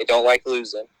don't like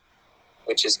losing,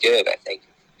 which is good. I think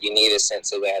you need a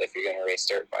sense of that if you're going to race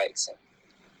dirt bikes,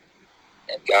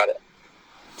 and got it.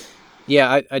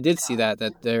 Yeah, I did see that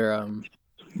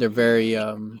they're very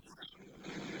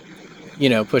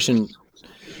pushing.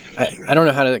 I don't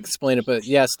know how to explain it, but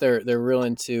yes, they're real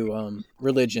into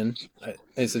religion.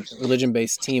 It's a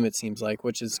religion-based team, it seems like,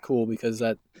 which is cool because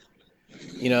that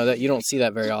you don't see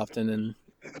that very often, and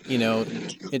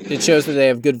it shows that they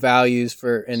have good values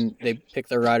and they pick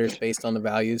their riders based on the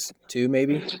values too,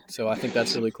 maybe. So I think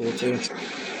that's really cool too.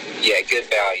 Yeah, good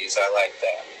values. I like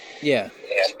that. Yeah.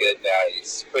 They have good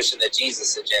values. Pushing the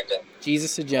Jesus agenda.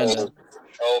 Jesus agenda.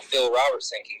 Old Phil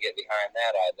Robertson can get behind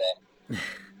that, I bet.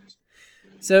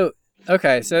 So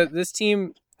this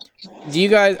team,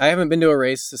 I haven't been to a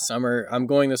race this summer. I'm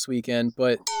going this weekend,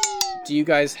 but do you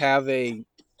guys have a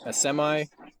semi?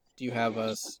 Do you have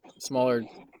a smaller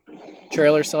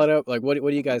trailer set up? Like, what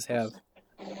do you guys have?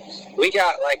 We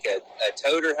got like a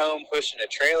toter home pushing a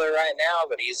trailer right now,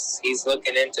 but he's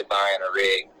looking into buying a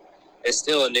rig. It's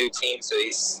still a new team, so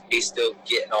he's still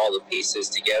getting all the pieces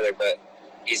together, but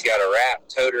he's got a wrap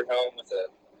toter home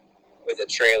with a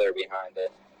trailer behind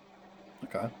it.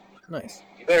 Okay, nice.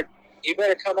 You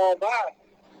better come on by.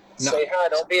 No. Say hi.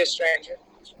 Don't be a stranger.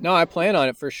 No, I plan on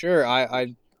it for sure.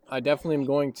 I definitely am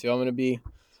going to. I'm going to be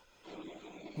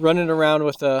running around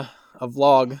with a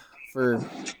vlog for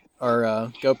our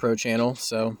GoPro channel.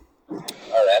 So.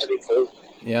 Oh, that'd be cool.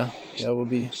 Yeah, we'll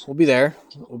be there.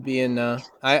 We'll be in. I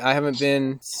haven't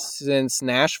been since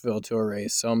Nashville to a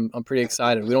race, so I'm pretty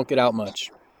excited. We don't get out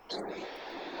much.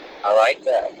 I like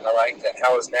that.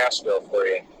 How was Nashville for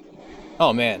you?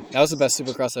 Oh man, that was the best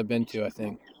Supercross I've been to, I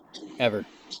think, ever.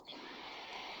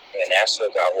 Yeah,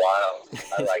 Nashville got wild.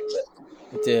 I liked it.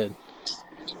 It did.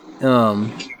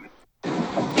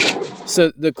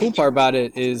 So the cool part about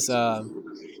it is,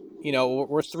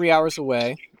 we're 3 hours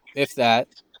away, if that,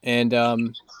 and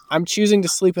I'm choosing to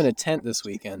sleep in a tent this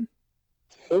weekend.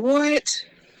 What?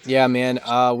 Yeah, man.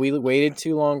 We waited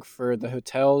too long for the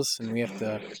hotels, and we have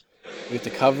to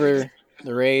cover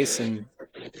the race, and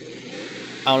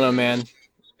I don't know, man.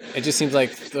 It just seems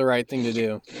like the right thing to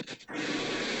do.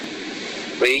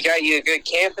 Well, you got you a good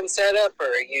camping setup, or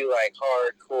are you like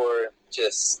hardcore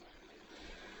just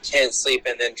tent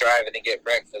sleeping, then driving to get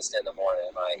breakfast in the morning,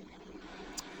 like?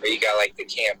 Or you got like the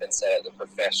camping setup, the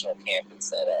professional camping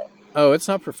setup? Oh, it's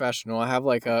not professional. I have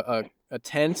like a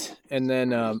tent, and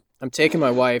then I'm taking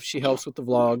my wife. She helps with the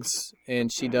vlogs,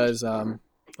 and she does. I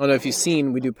don't know if you've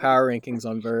seen, we do power rankings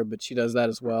on Verb, but she does that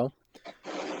as well.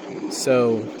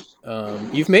 So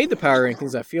you've made the power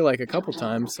rankings, I feel like, a couple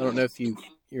times. I don't know if you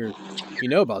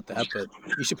know about that, but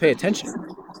you should pay attention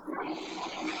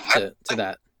to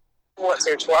that. Once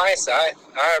or twice, I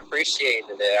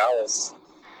appreciated it. I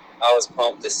was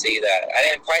pumped to see that. I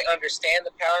didn't quite understand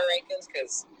the power rankings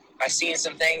because I seen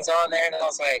some things on there, and I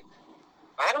was like,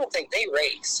 I don't think they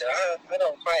race, so I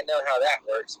don't quite know how that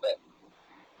works, but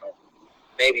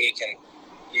maybe you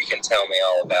can tell me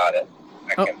all about it.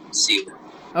 I can see.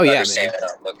 Oh yeah, understand man. it.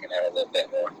 I'm looking at it a little bit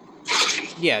more.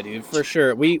 Yeah, dude, for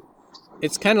sure.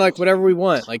 It's kind of like whatever we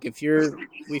want. Like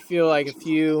we feel like if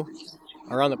you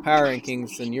are on the power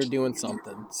rankings, then you're doing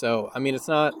something. So I mean, it's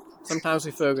not. Sometimes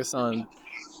we focus on,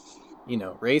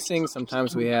 racing.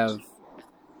 Sometimes we have.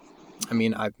 I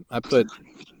mean, I put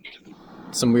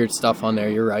some weird stuff on there.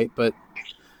 You're right, but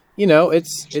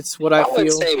it's what I feel. I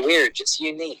wouldn't say weird, just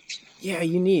unique. Yeah,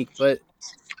 unique, but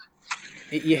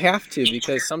you have to,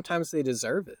 because sometimes they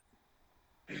deserve it.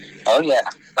 Oh yeah,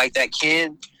 like that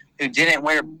kid who didn't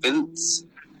wear boots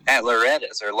at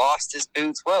Loretta's or lost his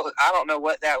boots. Well, I don't know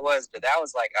what that was, but that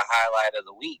was like a highlight of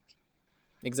the week.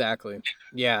 Exactly.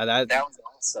 Yeah, that was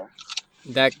awesome.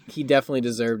 That he definitely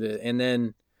deserved it. And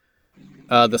then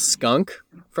the skunk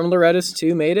from Loretta's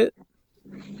too made it.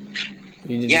 I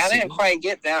didn't quite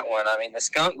get that one. I mean, the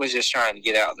skunk was just trying to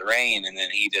get out of the rain, and then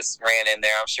he just ran in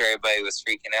there. I'm sure everybody was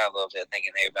freaking out a little bit,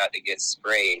 thinking they were about to get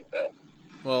sprayed. But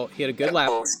well, he had a good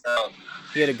lap.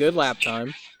 He had a good lap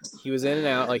time. He was in and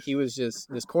out. Like, he was just,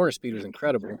 his corner speed was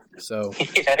incredible. So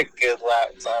he had a good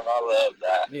lap time. I love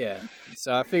that. Yeah.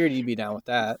 So I figured you'd be down with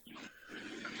that.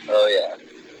 Oh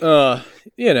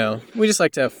yeah. We just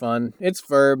like to have fun. It's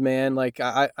Verb, man. Like,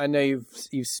 I know you've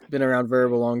been around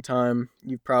Verb a long time.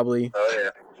 You've probably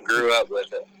grew up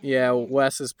with it. Yeah,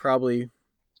 Wes was probably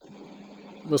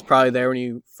there when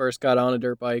you first got on a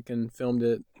dirt bike and filmed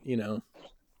it.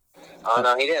 Oh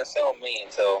no, he didn't film me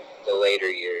until the later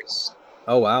years.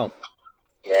 Oh wow.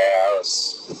 Yeah,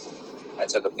 I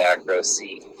took a back row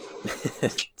seat.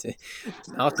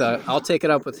 I'll take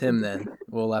it up with him then.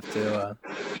 We'll have to.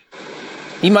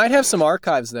 He might have some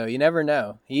archives though. You never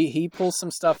know. He pulls some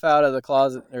stuff out of the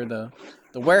closet or the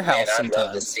warehouse sometimes. I'd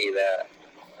love to see that.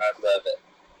 I'd love it.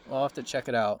 I'll have to check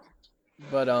it out.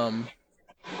 But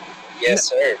yes,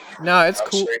 sir. No, it's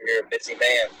cool. I'm sure you're a busy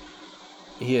man.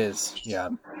 He is, yeah.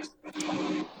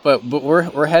 But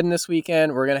we're heading this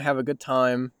weekend. We're gonna have a good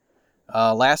time.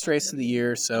 Last race of the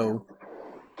year, so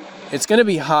it's gonna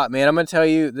be hot, man. I'm gonna tell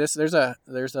you this. There's a.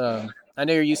 I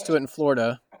know you're used to it in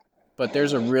Florida, but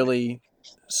there's a really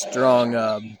strong.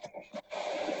 I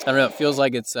don't know. It feels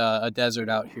like it's a desert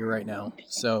out here right now.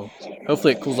 So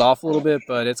hopefully it cools off a little bit,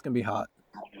 but it's gonna be hot.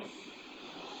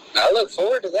 I look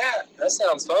forward to that. That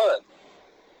sounds fun.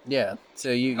 Yeah.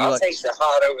 So I'll take the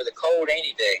hot over the cold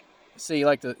any day. So you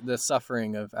like the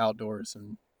suffering of outdoors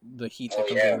and the heat that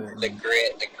comes with it. The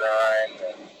grit, the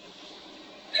grind.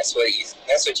 That's what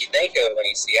you think of when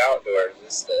you see outdoors.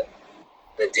 It's the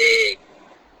dig.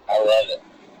 I love it.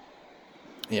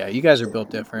 Yeah, you guys are built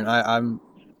different.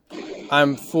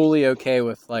 I'm fully okay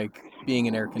with like being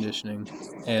in air conditioning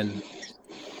and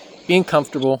being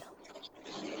comfortable.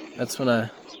 That's when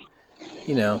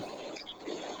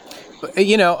But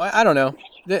I don't know.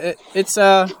 It's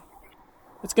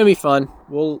gonna be fun.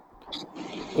 We'll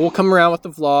come around with the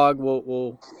vlog.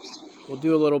 We'll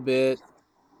do a little bit.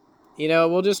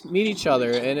 We'll just meet each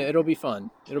other and it'll be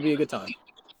fun. It'll be a good time.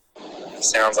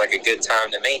 Sounds like a good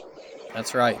time to me.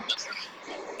 That's right.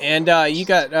 And you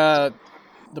got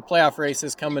the playoff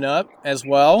races coming up as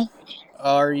well.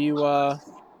 Are you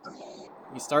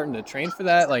starting to train for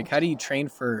that? Like, how do you train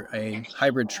for a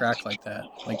hybrid track like that?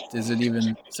 Like, is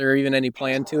there even any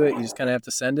plan to it? You just kind of have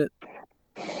to send it?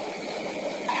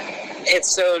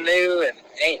 It's so new and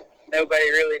ain't nobody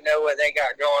really know what they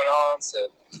got going on. So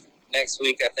next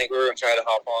week, I think we're going to try to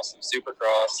hop on some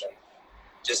Supercross and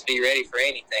just be ready for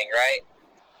anything, right?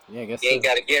 Yeah, I guess you ain't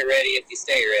got to get ready if you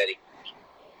stay ready.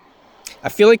 I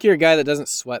feel like you're a guy that doesn't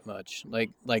sweat much.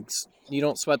 Like you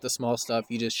don't sweat the small stuff.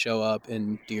 You just show up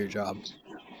and do your job.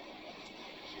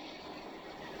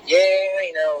 Yeah,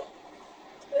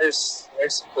 there's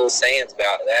some cool sayings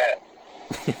about that.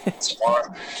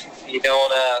 Tomorrow, you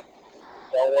don't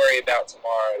worry about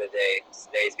tomorrow today.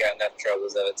 Today's got enough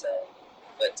troubles of its own.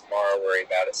 Let tomorrow worry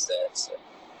about itself. So,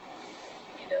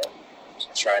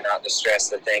 try not to stress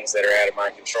the things that are out of my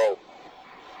control.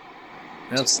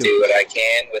 That's Just good. do what I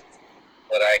can with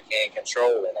what I can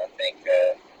control, and I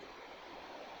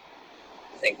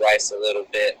think life's a little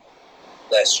bit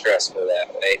less stressful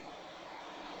that way.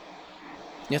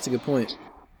 That's a good point.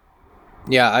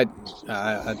 Yeah, I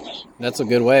that's a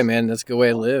good way, man. That's a good way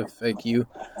to live. Like you've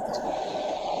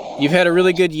had a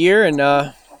really good year, and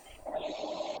man,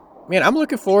 I'm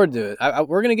looking forward to it.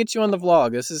 We're gonna get you on the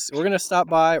vlog. We're gonna stop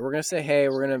by. We're gonna say hey.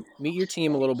 We're gonna meet your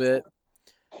team a little bit,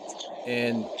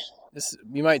 and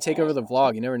you might take over the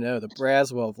vlog. You never know. The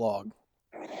Braswell vlog.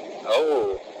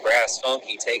 Oh,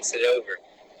 Brasfunky takes it over.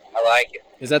 I like it.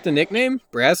 Is that the nickname?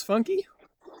 Brasfunky?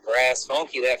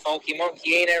 Brasfunky, that funky monkey.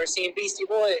 You ain't ever seen Beastie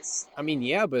Boys? I mean,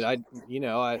 yeah, but I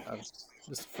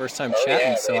this is the first time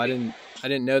chatting, yeah, so baby. I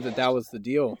didn't know that was the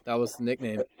deal. That was the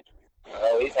nickname.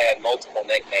 We've had multiple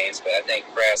nicknames, but I think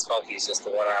Brasfunky is just the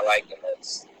one I like the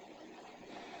most.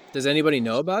 Does anybody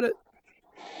know about it?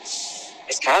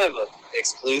 It's kind of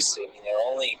exclusive,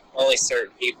 only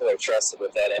certain people are trusted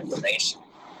with that information.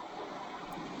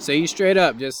 So you straight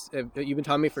up you've been talking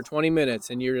to me for 20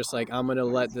 minutes and you're just like, I'm gonna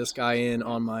let this guy in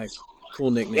on my cool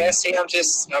nickname. Yeah, see, I'm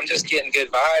just getting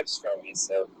good vibes from you,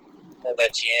 so I'll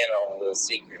let you in on a little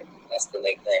secret. That's the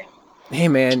nickname. Hey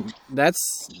man,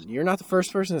 you're not the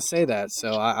first person to say that,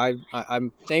 so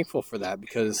I'm thankful for that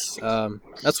because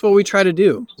that's what we try to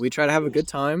do. We try to have a good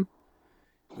time.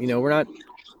 You know, we're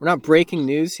not breaking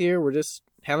news here. We're just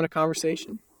having a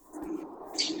conversation.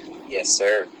 Yes,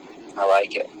 sir. I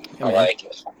like it. Yeah, I man. like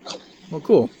it. Well,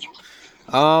 cool.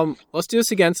 Let's do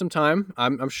this again sometime.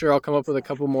 I'm sure I'll come up with a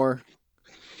couple more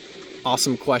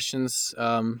awesome questions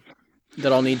that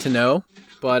I'll need to know.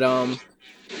 But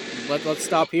let's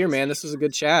stop here, man. This was a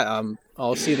good chat.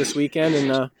 I'll see you this weekend,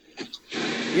 and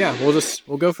yeah,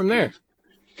 we'll go from there.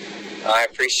 I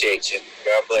appreciate you.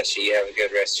 God bless you. You have a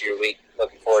good rest of your week.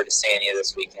 Looking forward to seeing you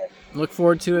this weekend. Look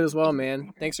forward to it as well,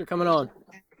 man. Thanks for coming on.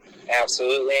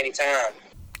 Absolutely, anytime.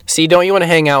 See, don't you want to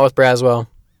hang out with Braswell?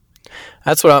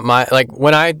 That's what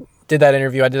when I did that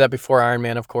interview, I did that before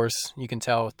Ironman, of course. You can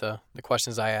tell with the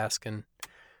questions I ask and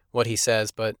what he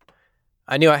says, but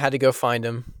I knew I had to go find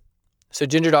him. So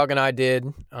Ginger Dog and I did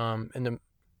in the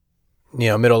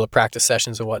middle of the practice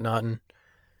sessions and whatnot, and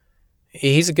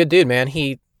he's a good dude, man.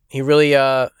 He really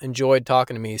enjoyed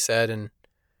talking to me, he said, and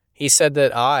he said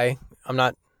that I'm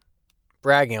not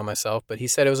bragging on myself, but he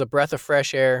said it was a breath of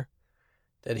fresh air,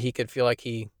 that he could feel like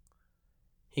he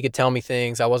could tell me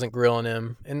things. I wasn't grilling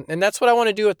him. And that's what I want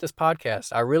to do with this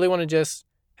podcast. I really want to just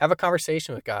have a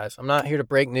conversation with guys. I'm not here to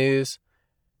break news.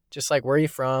 Just like, where are you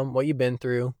from? What you been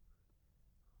through?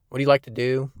 What do you like to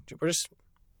do? We're just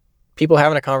people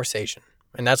having a conversation.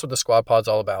 And that's what the Squad Pod's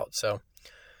all about. So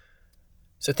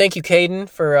thank you, Caden,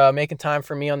 for making time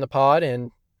for me on the pod.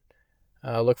 And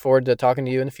look forward to talking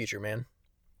to you in the future, man.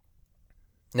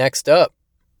 Next up,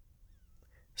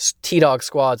 T-Dog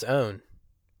Squad's own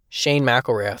Shane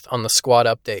McElrath on the Squad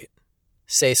Update.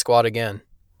 Say squad again.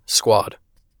 Squad.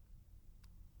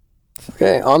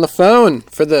 Okay, on the phone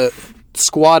for the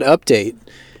Squad Update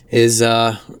is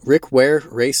Rick Ware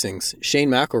Racing's Shane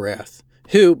McElrath,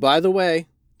 who, by the way,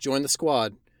 joined the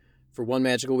squad for one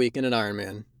magical weekend at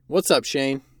Ironman. What's up,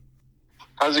 Shane?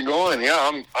 How's it going?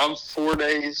 Yeah, I'm 4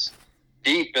 days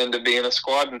deep into being a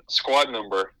squad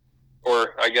member,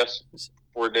 or I guess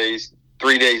 3 days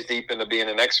deep into being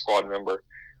an ex-squad member.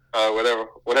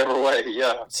 Whatever way,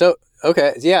 yeah. So,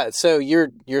 okay, yeah, so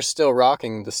you're still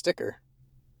rocking the sticker.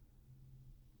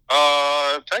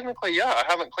 Technically, yeah. I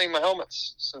haven't cleaned my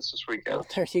helmets since this weekend. Well,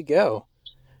 there you go.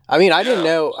 I mean, I didn't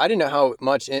know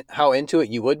how into it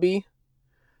you would be,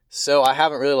 so I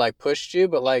haven't really pushed you.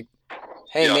 But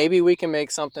hey, maybe we can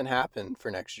make something happen for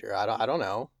next year. I don't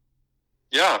know.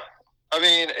 Yeah, I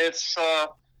mean, it's I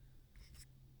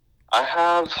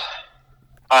have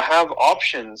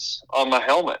options on my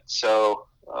helmet, so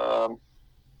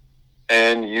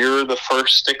and you're the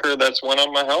first sticker that's went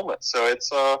on my helmet, so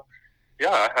it's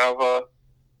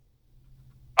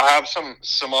I have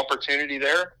some opportunity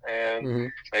there,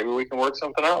 and maybe we can work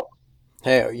something out.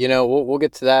 Hey, we'll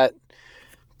get to that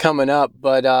coming up,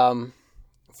 but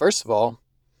first of all,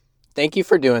 thank you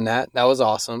for doing that. That was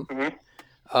awesome. Yep.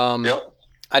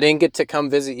 I didn't get to come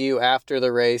visit you after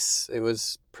the race. It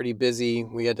was pretty busy.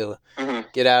 We had to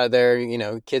get out of there,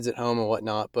 kids at home and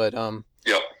whatnot. But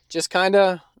just kind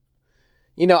of,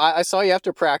 I saw you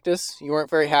after practice. You weren't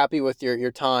very happy with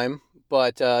your time.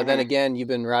 But then again, you've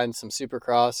been riding some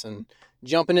Supercross, and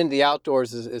jumping into the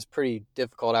outdoors is pretty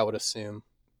difficult, I would assume.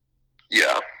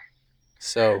 Yeah.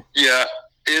 So. Yeah,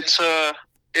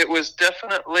 it was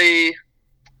definitely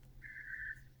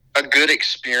a good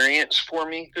experience for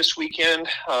me this weekend.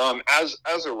 As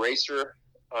a racer,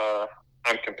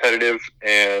 I'm competitive,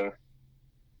 and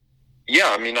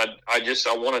I mean, I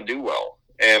want to do well,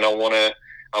 and I want to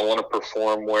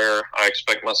perform where I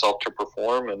expect myself to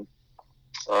perform. And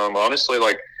honestly,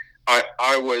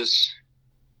 I was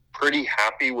pretty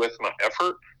happy with my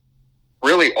effort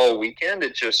really all weekend.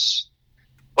 It just,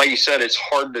 like you said, it's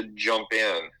hard to jump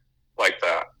in like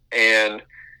that. And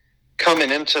coming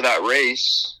into that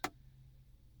race,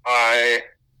 I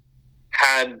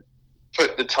had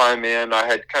put the time in. I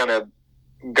had kind of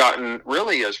gotten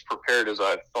really as prepared as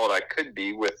I thought I could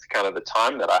be with kind of the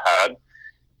time that I had.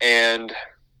 And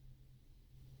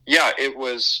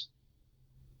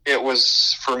it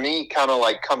was for me kind of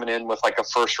like coming in with a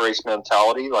first race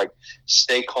mentality,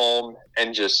 stay calm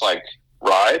and just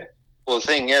ride. Well, the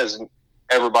thing is,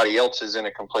 everybody else is in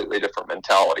a completely different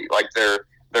mentality. They're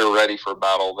ready for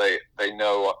battle. They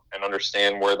know and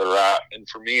understand where they're at. And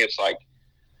for me, it's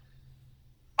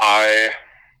I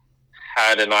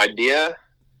had an idea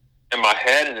in my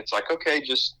head, and it's okay,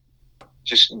 just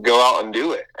go out and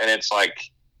do it. And it's I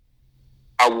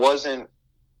wasn't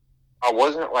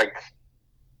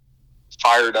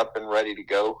fired up and ready to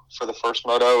go for the first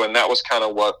moto. And that was kind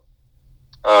of what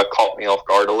caught me off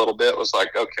guard a little bit. Was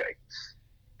okay,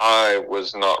 I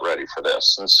was not ready for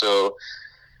this. And so,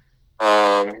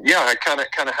 I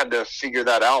kind of had to figure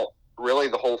that out. Really,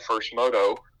 the whole first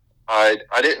moto, I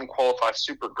didn't qualify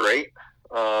super great.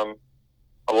 A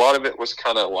lot of it was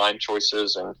kind of line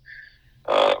choices and,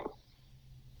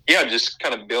 just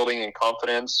kind of building in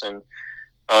confidence. And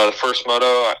the first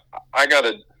moto, I got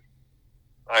a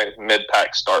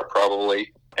mid-pack start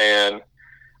probably. And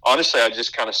honestly, I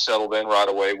just kind of settled in right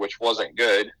away, which wasn't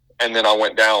good. And then I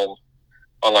went down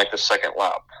on like the second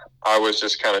lap. I was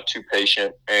just kind of too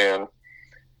patient, and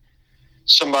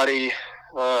somebody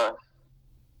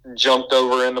jumped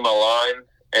over into my line,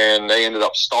 and they ended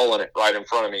up stalling it right in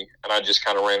front of me, and I just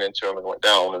kind of ran into him and went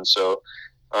down. And so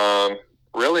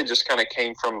really just kind of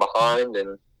came from behind,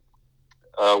 and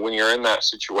when you're in that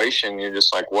situation, you're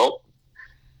just like, well,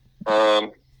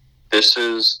 this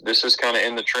is kind of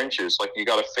in the trenches. Like, you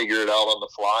got to figure it out on the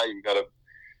fly. You got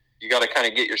to kind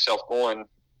of get yourself going.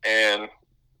 And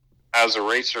as a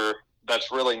racer,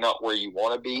 that's really not where you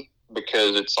want to be,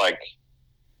 because it's like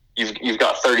you've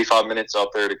got 35 minutes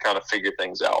out there to kind of figure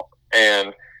things out.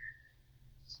 And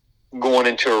going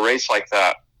into a race like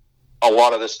that, a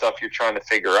lot of the stuff you're trying to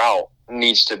figure out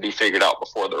needs to be figured out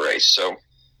before the race. So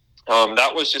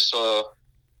that was just a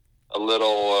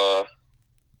little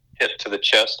hit to the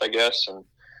chest, I guess. And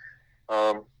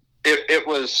it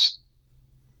was,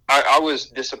 I was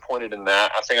disappointed in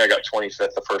that. I think I got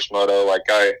 25th the first moto. Like,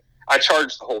 I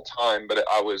charged the whole time, but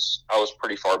I was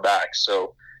pretty far back.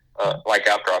 So like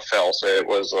after I fell, so it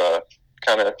was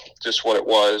kind of just what it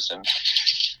was. And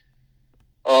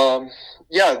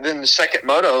then the second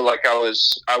moto, like I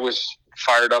was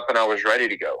fired up and I was ready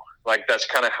to go. Like, that's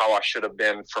kind of how I should have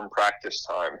been from practice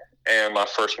time. And my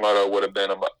first moto would have been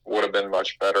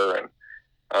much better. And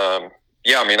I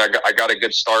got a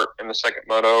good start in the second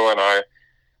moto, and I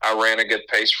ran a good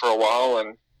pace for a while,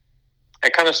 and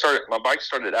my bike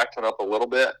started acting up a little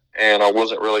bit, and I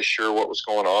wasn't really sure what was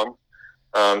going on.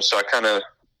 So I kind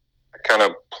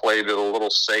of played it a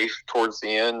little safe towards the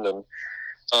end, and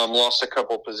lost a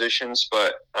couple positions,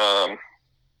 but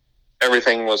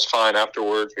everything was fine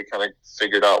afterwards. We kind of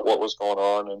figured out what was going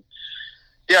on. And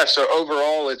so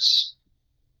overall, as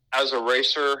a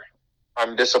racer,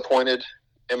 I'm disappointed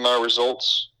in my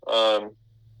results.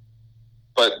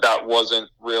 But that wasn't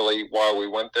really why we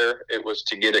went there. It was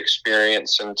to get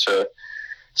experience and to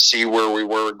see where we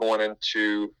were going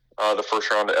into the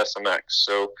first round of SMX.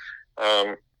 So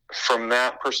from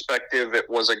that perspective, it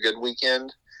was a good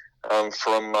weekend.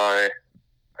 From my,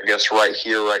 I guess, right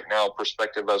here, right now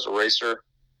perspective as a racer,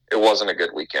 it wasn't a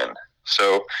good weekend.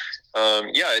 So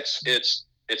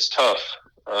it's tough,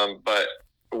 but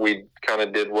we kind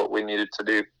of did what we needed to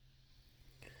do.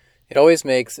 It always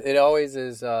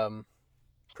is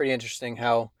pretty interesting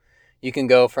how you can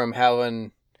go from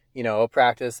having, a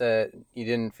practice that you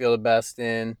didn't feel the best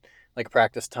in, like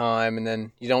practice time, and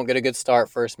then you don't get a good start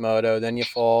first moto, then you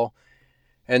fall,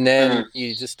 and then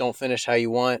you just don't finish how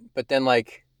you want. But then,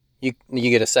 like, you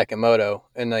get a second moto,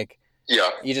 and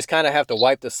you just kind of have to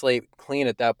wipe the slate clean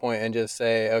at that point and just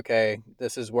say, okay,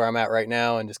 this is where I'm at right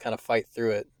now, and just kind of fight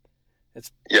through it.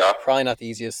 It's probably not the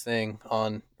easiest thing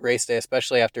on race day,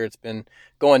 especially after it's been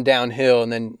going downhill,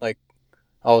 and then like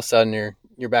all of a sudden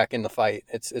you're back in the fight.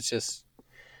 It's just,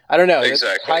 I don't know.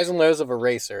 Exactly. It's highs and lows of a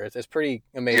racer. It's pretty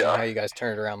amazing how you guys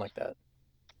turn it around like that.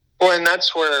 Well, and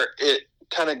that's where it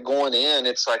kind of going in,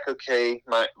 it's like, okay,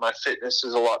 my fitness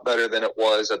is a lot better than it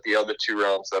was at the other two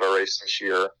rounds that I raced this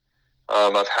year.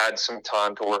 I've had some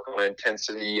time to work on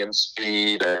intensity and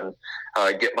speed and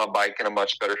get my bike in a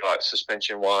much better spot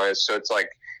suspension-wise. So it's like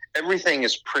everything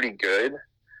is pretty good.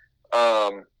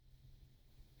 And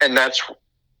that's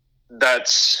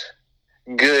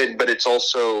good, but it's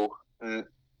also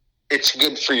it's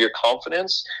good for your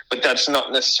confidence, but that's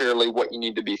not necessarily what you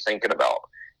need to be thinking about.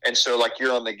 And so, like,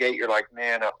 you're on the gate, you're like,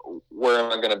 man, where am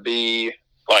I going to be?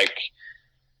 Like,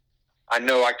 I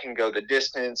know I can go the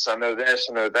distance. I know this,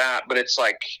 I know that. But it's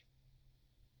like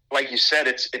you said,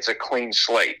 it's a clean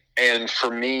slate. And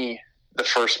for me, the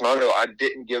first moto, I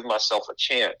didn't give myself a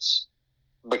chance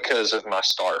because of my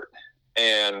start.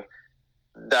 And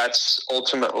that's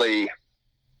ultimately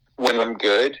when I'm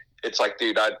good. It's like,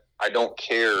 dude, I don't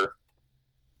care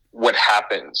what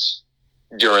happens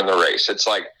during the race. It's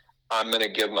like, I'm going to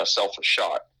give myself a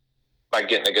shot by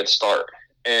getting a good start.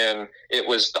 And it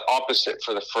was the opposite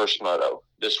for the first moto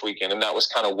this weekend. And that was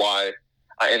kind of why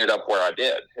I ended up where I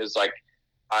did. Is like,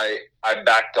 I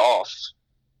backed off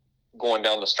going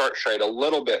down the start straight a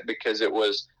little bit because I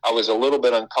was a little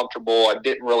bit uncomfortable. I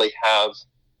didn't really have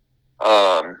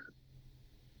a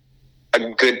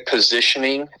good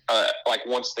positioning. Like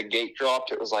once the gate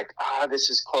dropped, it was like, this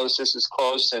is close.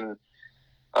 And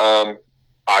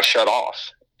I shut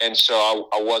off. And so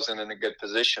I wasn't in a good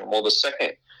position. Well, the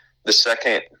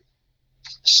second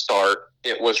start,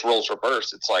 it was roles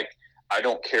reversed. It's like, I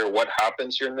don't care what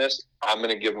happens here in this. I'm going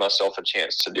to give myself a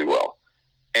chance to do well.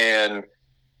 And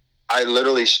I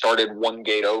literally started one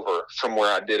gate over from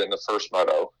where I did in the first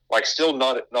moto, like still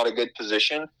not a good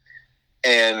position.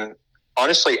 And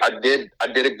honestly, I did a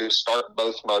good start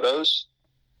both motos,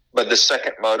 but the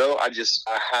second moto, I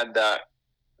had that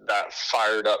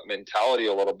fired up mentality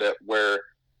a little bit where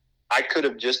I could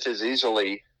have just as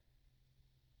easily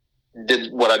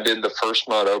did what I did the first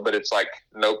moto, but it's like,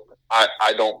 nope,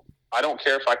 I don't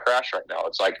care if I crash right now.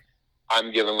 It's like,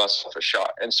 I'm giving myself a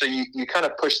shot. And so you kind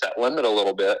of push that limit a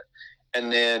little bit. And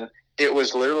then it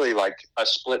was literally like a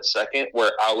split second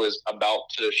where I was about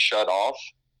to shut off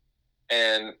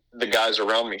and the guys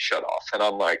around me shut off. And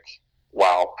I'm like,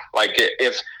 wow, like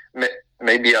if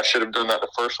maybe I should have done that the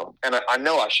first one. And I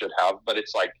know I should have, but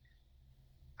it's like,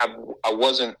 I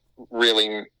wasn't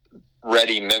really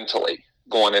ready mentally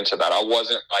going into that. I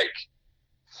wasn't like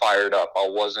fired up. I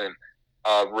wasn't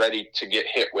ready to get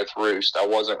hit with roost. I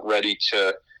wasn't ready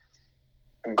to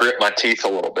grit my teeth a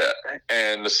little bit.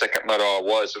 And the second moto I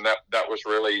was, and that was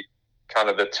really kind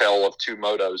of the tale of two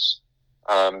motos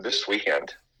this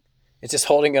weekend. It's just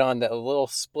holding it on that little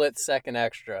split second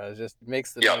extra. It just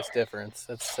makes the most difference.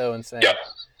 That's so insane. Yeah,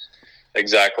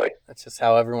 exactly. That's just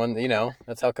how everyone,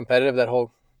 that's how competitive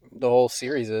the whole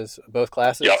series is. Both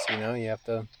classes, you have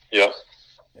to. Yeah.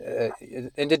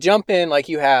 And to jump in like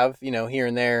you have, here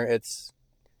and there,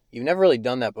 you've never really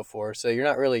done that before, so you're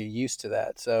not really used to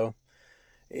that. So,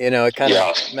 it kind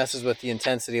of messes with the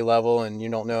intensity level, and you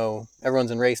don't know,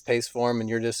 everyone's in race pace form, and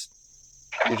you're just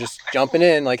jumping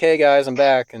in like, hey guys, I'm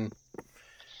back, and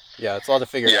it's a lot to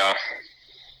figure out.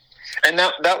 And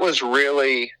that was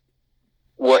really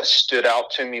what stood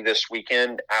out to me this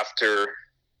weekend after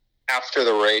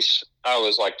the race. I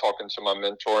was like talking to my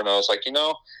mentor, and I was like,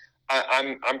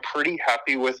 I'm pretty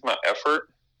happy with my effort,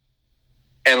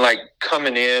 and like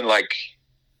coming in, like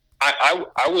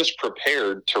I was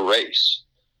prepared to race.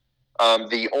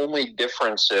 The only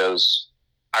difference is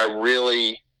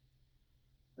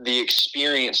the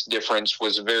experience difference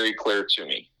was very clear to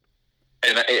me.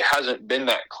 And it hasn't been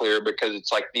that clear because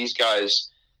it's like these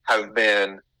guys have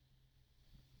been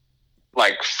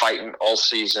like fighting all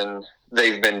season.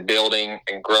 They've been building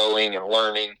and growing and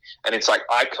learning. And it's like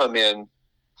I come in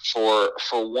for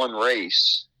one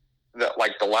race, that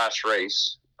like the last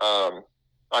race. I'm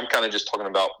kind of just talking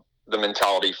about the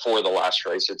mentality for the last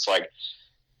race. It's like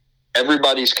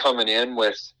everybody's coming in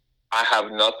with, I have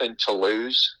nothing to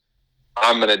lose.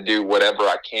 I'm going to do whatever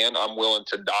I can. I'm willing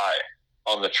to die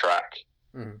on the track.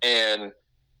 Mm-hmm. And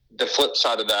the flip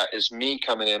side of that is me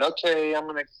coming in, okay, I'm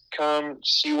going to come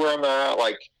see where I'm at.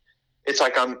 Like, it's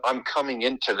like I'm coming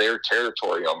into their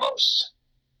territory almost.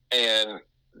 And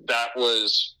that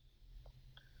was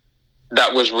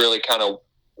really kind of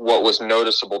what was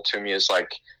noticeable to me, is like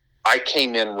I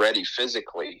came in ready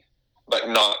physically, but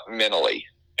not mentally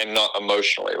and not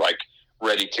emotionally, like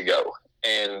ready to go.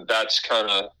 And that's kind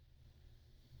of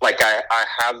like I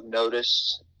have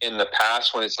noticed in the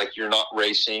past when it's like you're not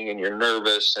racing and you're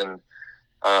nervous and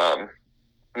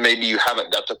maybe you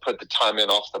haven't got to put the time in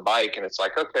off the bike, and it's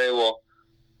like, okay, well,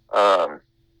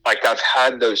 like I've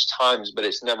had those times, but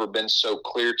it's never been so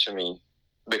clear to me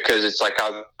because it's like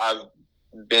I've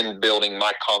been building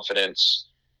my confidence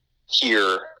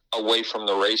here away from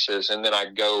the races, and then I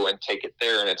go and take it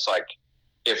there, and it's like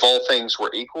if all things were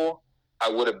equal, I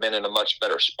would have been in a much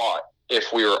better spot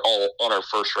if we were all on our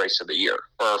first race of the year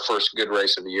or our first good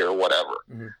race of the year or whatever.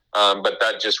 Mm-hmm. But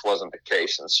that just wasn't the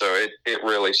case. And so it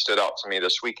really stood out to me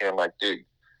this weekend. Like, dude,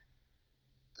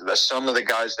 some of the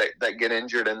guys that get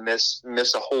injured and miss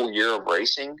a whole year of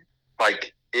racing,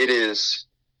 like it is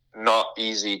not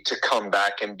easy to come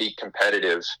back and be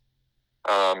competitive,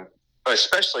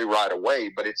 especially right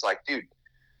away. But it's like, dude,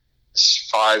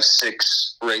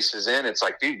 5-6 races in, it's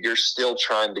like, dude, you're still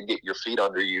trying to get your feet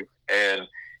under you. And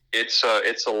it's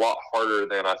a lot harder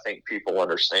than I think people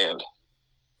understand.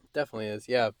 Definitely is.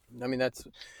 Yeah. I mean, that's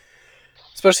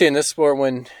especially in this sport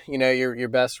when, your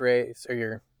best race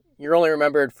or you're only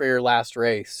remembered for your last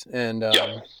race. And,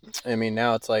 I mean,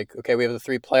 now it's like, okay, we have the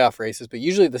 3 playoff races, but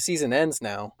usually the season ends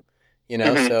now,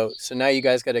 Mm-hmm. So now you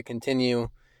guys got to continue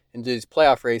and do these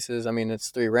playoff races. I mean, it's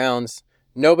 3 rounds.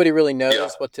 Nobody really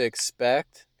knows what to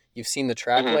expect. You've seen the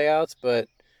track mm-hmm. layouts, but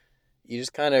you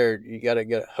just you got to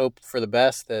get hope for the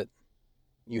best that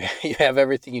you have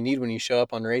everything you need when you show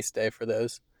up on race day for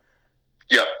those.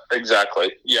 Yeah,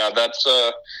 exactly. Yeah, that's,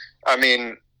 I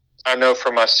mean, I know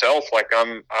for myself, like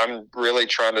I'm really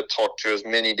trying to talk to as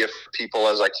many different people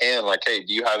as I can. Like, hey,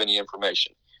 do you have any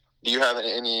information? Do you have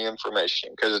any information?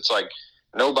 Because it's like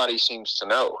nobody seems to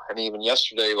know. And even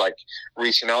yesterday, like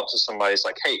reaching out to somebody, it's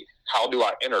like, hey, how do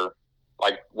I enter?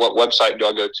 Like, what website do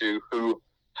I go to?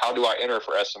 How do I enter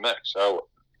for SMX? So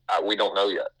we don't know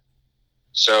yet.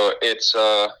 So it's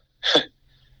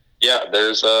yeah,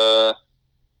 there's a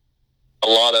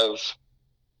lot of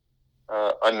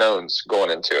unknowns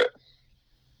going into it.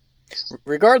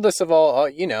 Regardless of all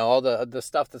the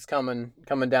stuff that's coming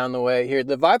down the way here,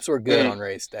 the vibes were good on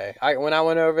race day. When I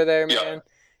went over there, man,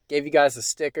 gave you guys the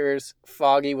stickers.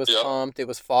 Foggy was pumped. It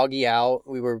was foggy out.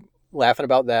 We were laughing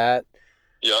about that.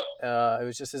 Yeah. It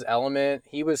was just his element.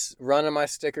 He was running my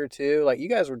sticker too. Like, you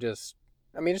guys were just,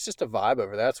 I mean, it's just a vibe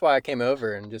over there. That's why I came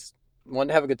over and just wanted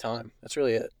to have a good time. That's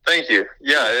really it. Thank you.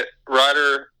 Yeah,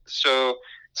 Ryder. So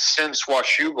since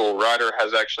Washougal, Ryder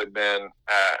has actually been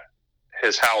at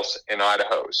his house in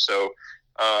Idaho. So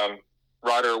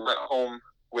Ryder went home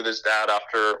with his dad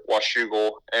after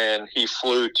Washougal, and he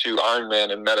flew to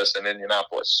Ironman and met us in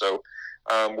Indianapolis. So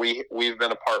we've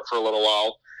been apart for a little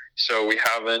while, so we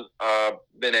haven't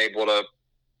been able to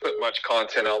put much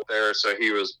content out there. So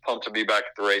he was pumped to be back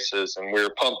at the races, and we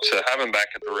were pumped to have him back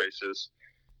at the races.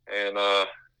 And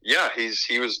yeah,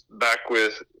 he was back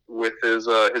with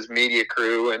his media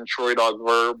crew and Troy Dog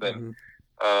Verb, and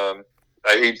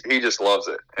he just loves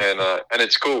it, and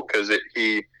it's cool because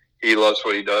he loves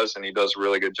what he does, and he does a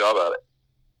really good job at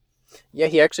it. Yeah,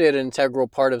 he actually had an integral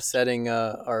part of setting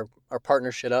our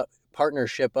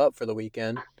partnership up for the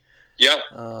weekend. Yeah.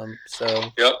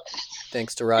 So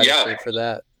thanks to Ryder for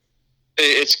that.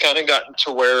 It's kind of gotten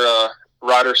to where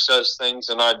Ryder says things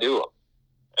and I do them,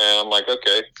 and I'm like,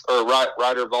 okay. Or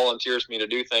Ryder volunteers me to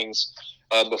do things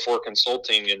before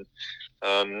consulting, and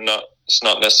it's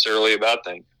not necessarily a bad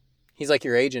thing. He's like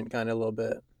your agent, kind of a little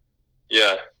bit.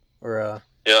 Yeah. Or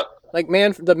like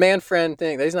the man friend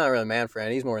thing. He's not really a man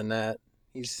friend. He's more than that.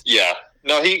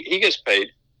 No, he gets paid.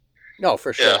 No,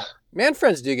 for sure. Yeah. Man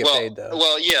friends do get paid though.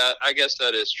 Well, yeah, I guess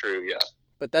that is true. Yeah.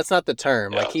 But that's not the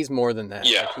term. Yeah. Like, he's more than that.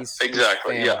 Yeah. Like, he's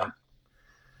exactly. He's yeah.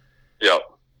 Yep.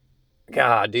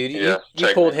 God, dude, you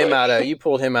pulled him out. You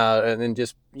pulled him out, and then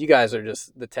you guys are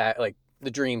just the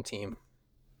dream team.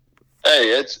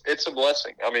 Hey, it's a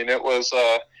blessing. I mean, it was.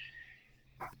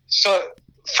 So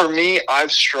for me,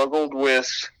 I've struggled with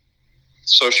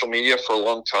social media for a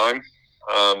long time.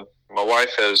 My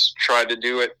wife has tried to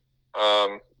do it.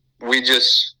 We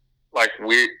just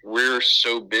we're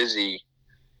so busy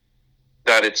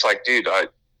that it's like, dude,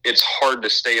 it's hard to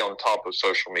stay on top of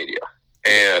social media.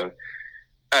 And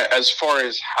as far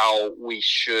as how we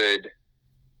should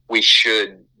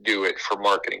do it for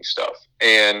marketing stuff.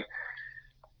 And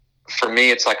for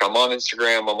me, it's like I'm on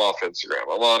Instagram, I'm off Instagram.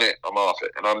 I'm on it, I'm off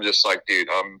it. And I'm just like, dude,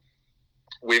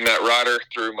 we met Ryder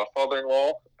through my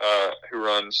father-in-law, who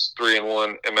runs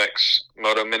 3-in-1 MX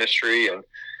Moto Ministry. And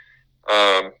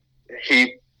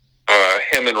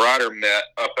him and Ryder met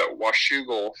up at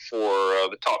Washougal for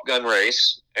the Top Gun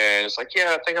race. And it's like,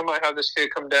 yeah, I think I might have this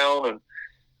kid come down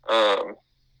and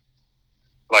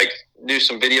do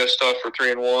some video stuff for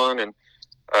 3-in-1, and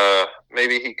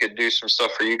maybe he could do some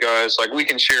stuff for you guys. Like, we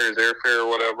can share his airfare or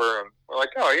whatever. And we're like,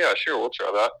 oh yeah, sure, we'll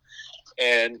try that.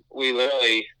 And we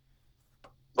literally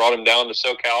brought him down to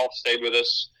SoCal, stayed with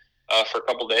us for a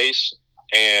couple days,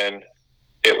 and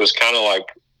it was kind of like,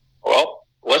 well,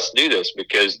 let's do this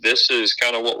because this is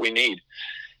kind of what we need.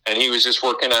 And he was just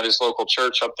working at his local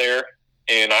church up there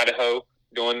in Idaho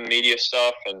doing media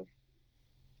stuff, and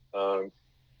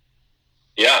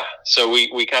so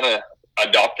we kind of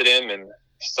adopted him and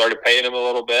started paying him a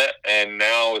little bit, and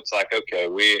now it's like, okay,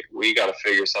 we got to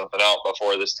figure something out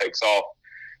before this takes off,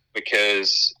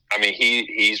 because I mean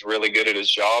he's really good at his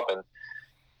job, and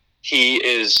he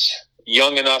is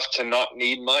young enough to not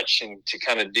need much and to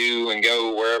kind of do and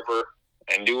go wherever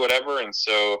and do whatever. And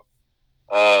so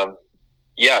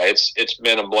it's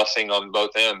been a blessing on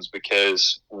both ends,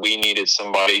 because we needed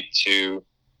somebody to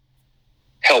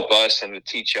help us and to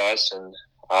teach us, and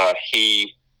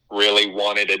he really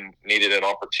wanted and needed an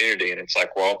opportunity, and it's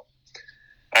like, well,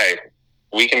 hey,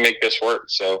 we can make this work.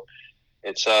 So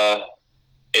it's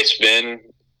been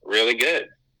really good.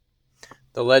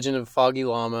 The legend of Foggy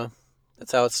Llama.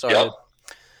 That's how it started. Yep.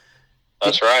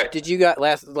 That's right. Did you guys,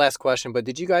 last question, but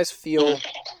did you guys feel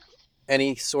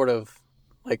any sort of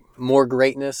like more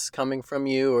greatness coming from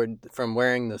you, or from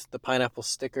wearing the pineapple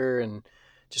sticker, and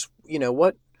just,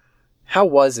 how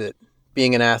was it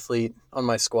being an athlete on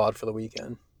my squad for the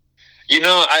weekend?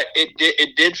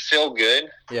 It did feel good.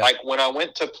 Yeah. Like, when I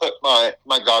went to put my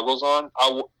goggles on,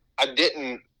 I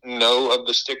didn't know of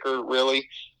the sticker really.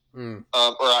 Mm.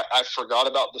 Or I forgot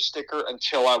about the sticker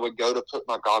until I would go to put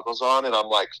my goggles on, and I'm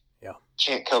like,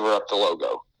 can't cover up the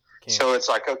logo. Can't. So it's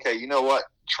like, okay, you know what?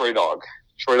 Troy Dog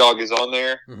is on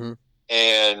there,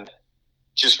 and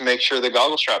just make sure the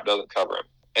goggle strap doesn't cover him.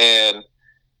 And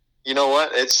you know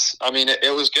what?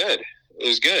 It was good. It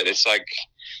was good. It's like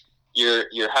you're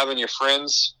having your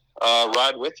friends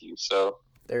ride with you. So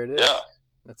there it is. Yeah,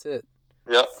 that's it.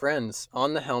 Yeah, friends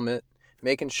on the helmet,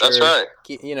 making sure. That's right.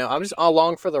 I'm just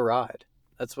along for the ride.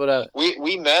 That's what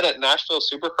we met at Nashville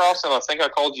Supercross, and I think I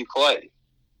called you Clay.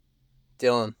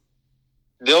 Dylan.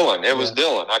 It was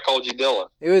Dylan. I called you Dylan.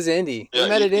 It was Indy. We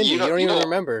met at Indy. You don't even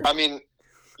remember. I mean,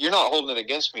 you're not holding it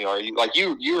against me, are you? Like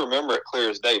you remember it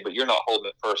clear as day, but you're not holding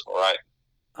it personal, right?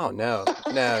 Oh no.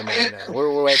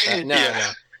 We're way past. No.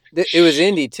 It was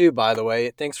Indy too, by the way.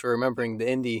 Thanks for remembering the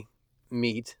Indy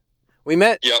meet. We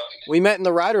met. Yep. We met in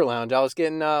the rider lounge. I was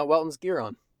getting Welton's gear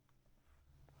on.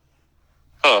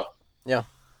 Huh. Yeah.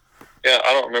 Yeah,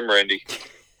 I don't remember Indy.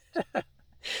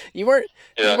 You weren't.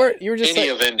 Yeah. You were just any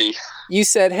of Indy. You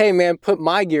said, "Hey, man, put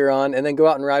my gear on, and then go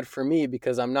out and ride for me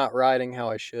because I'm not riding how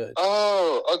I should."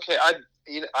 Oh, okay.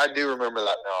 I do remember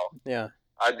that now. Yeah.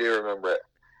 I do remember it.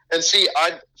 And see,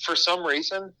 for some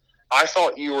reason I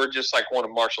thought you were just like one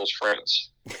of Marshall's friends,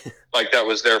 like that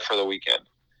was there for the weekend.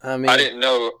 I mean, I didn't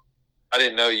know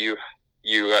you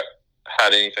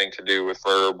had anything to do with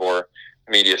Verb or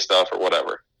media stuff or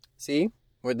whatever. See,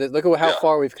 look at how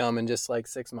far we've come in just like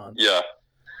 6 months. Yeah.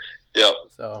 Yep.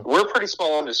 So we're a pretty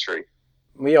small industry.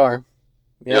 We are.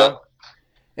 Yeah.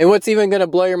 And what's even going to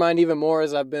blow your mind even more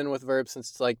is I've been with Verb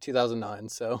since like 2009.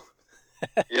 So.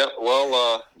 Yeah.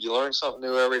 Well, you learn something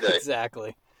new every day.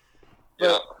 Exactly.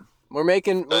 Yeah. But we're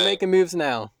making moves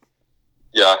now.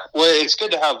 Yeah. Well, it's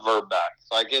good to have Verb back.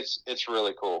 Like it's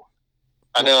really cool.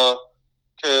 I know.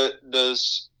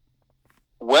 Does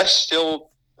Wes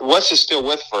is still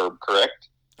with Verb, correct?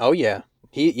 Oh yeah.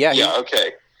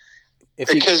 Okay.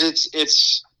 Because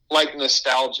it's like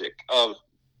nostalgic of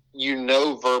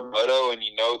Verb Moto and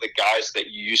the guys that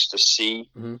you used to see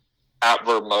at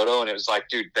Verb Moto, and it was like,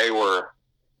 dude, they were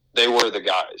the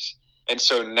guys. And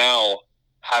so now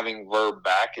having Verb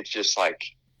back, it's just like,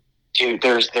 dude,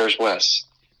 there's Wes,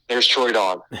 there's Troy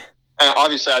Dog. And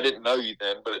obviously I didn't know you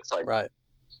then, but it's like right.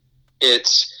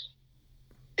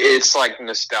 It's like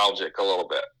nostalgic a little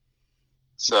bit.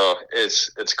 So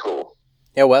it's cool.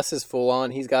 Yeah, Wes is full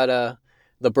on. He's got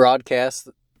the broadcast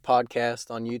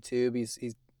podcast on YouTube.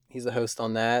 He's a host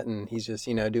on that, and he's just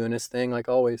doing his thing like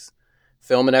always,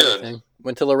 filming everything. Good.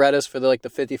 Went to Loretta's for the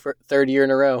 53rd year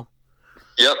in a row.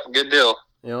 Yep, good deal.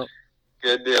 Yep,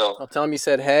 good deal. I'll tell him you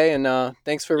said hey, and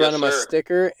thanks for running my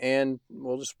sticker, and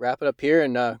we'll just wrap it up here.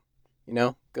 And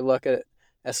good luck at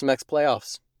SMX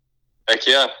playoffs. Heck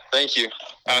yeah, thank you.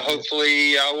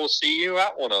 Hopefully I will see you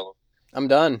at one of them. I'm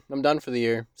done. I'm done for the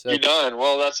year. So. You're done?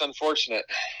 Well, that's unfortunate.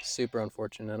 Super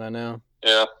unfortunate, I know.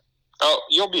 Yeah. Oh,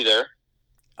 you'll be there.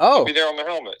 Oh. You'll be there on the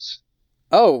helmets.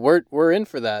 Oh, we're in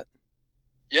for that.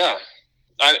 Yeah.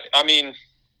 I mean...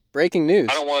 Breaking news.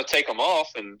 I don't want to take them off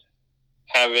and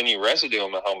have any residue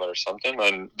on my helmet or something.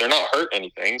 And they're not hurt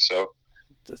anything, so...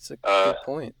 That's a good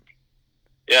point.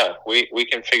 Yeah, we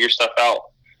can figure stuff out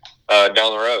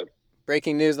down the road.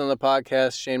 Breaking news on the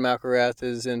podcast, Shane McElrath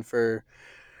is in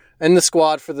the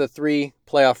squad for the 3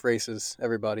 playoff races,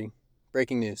 everybody.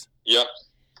 Breaking news. Yep.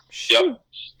 That's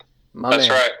man.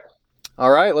 Right.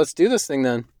 All right, let's do this thing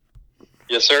then.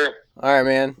 Yes, sir. All right,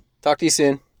 man. Talk to you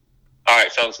soon. All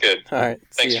right, sounds good. All right.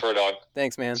 Thanks for it, dog.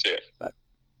 Thanks, man. See ya. Bye.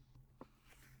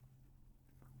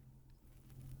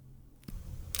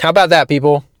 How about that,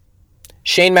 people?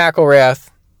 Shane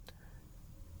McElrath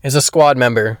is a squad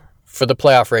member for the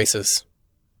playoff races.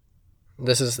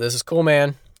 This is cool,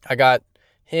 man. I got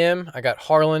him. I got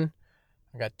Harlan.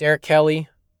 I got Derek Kelly.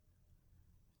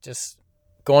 Just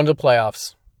going to the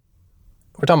playoffs.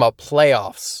 We're talking about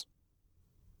playoffs.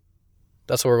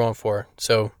 That's what we're going for.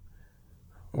 So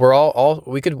we're all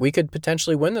we could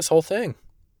potentially win this whole thing.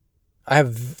 I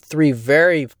have 3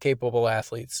 very capable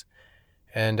athletes,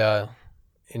 and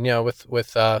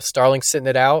with Starling sitting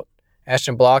it out,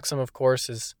 Ashton Bloxham, of course,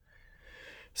 is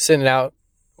sitting it out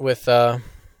with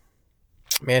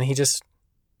man. He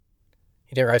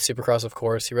didn't ride Supercross, of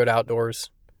course. He rode outdoors.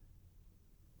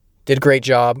 Did a great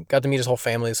job. Got to meet his whole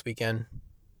family this weekend.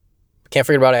 Can't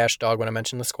forget about Ash Dog when I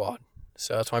mentioned the squad.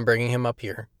 So that's why I'm bringing him up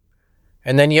here.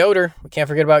 And then Yoder. We can't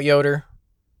forget about Yoder.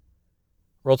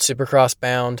 World Supercross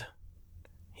bound.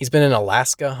 He's been in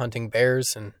Alaska hunting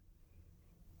bears and...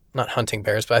 Not hunting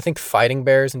bears, but I think fighting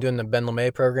bears and doing the Ben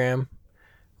LeMay program.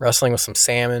 Wrestling with some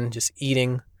salmon. Just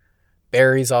eating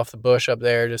berries off the bush up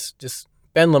there. Just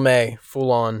Ben LeMay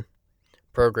full-on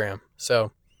program.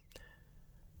 So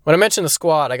When I mention the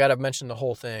squad, I got to mention the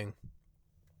whole thing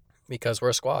because we're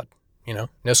a squad,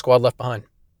 no squad left behind.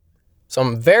 So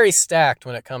I'm very stacked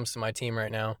when it comes to my team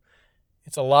right now.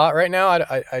 It's a lot right now.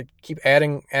 I keep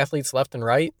adding athletes left and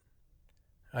right.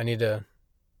 I need to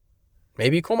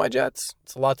maybe cool my jets.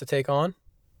 It's a lot to take on,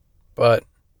 but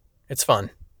it's fun.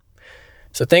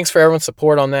 So thanks for everyone's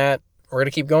support on that. We're going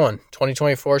to keep going.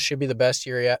 2024 should be the best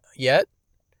year yet.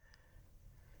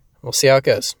 We'll see how it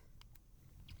goes.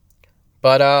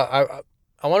 But I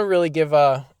want to really give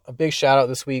a big shout out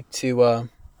this week to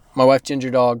my wife,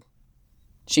 Ginger Dog.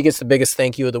 She gets the biggest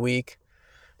thank you of the week.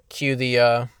 Cue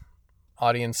the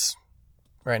audience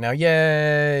right now.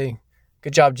 Yay.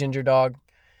 Good job, Ginger Dog.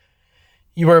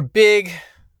 You were a big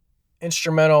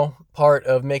instrumental part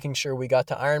of making sure we got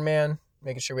to Ironman,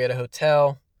 making sure we had a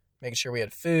hotel, making sure we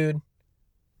had food,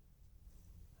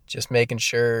 just making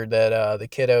sure that the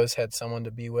kiddos had someone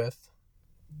to be with.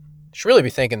 Should really be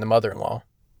thanking the mother-in-law.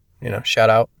 Shout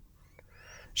out.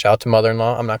 Shout out to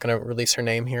mother-in-law. I'm not going to release her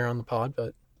name here on the pod,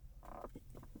 but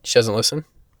she doesn't listen.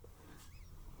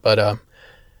 But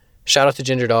shout out to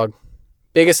Ginger Dog.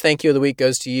 Biggest thank you of the week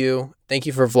goes to you. Thank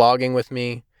you for vlogging with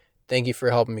me. Thank you for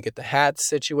helping me get the hats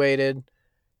situated.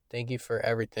 Thank you for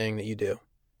everything that you do.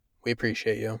 We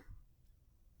appreciate you.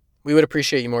 We would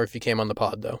appreciate you more if you came on the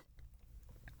pod, though.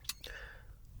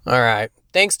 All right.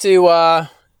 Thanks to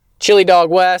Chili Dog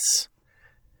Wes.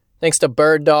 Thanks to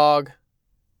Bird Dog.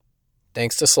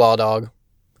 Thanks to Slaw Dog.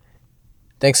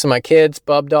 Thanks to my kids,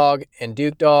 Bub Dog and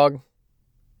Duke Dog.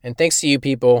 And thanks to you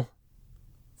people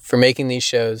for making these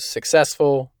shows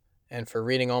successful and for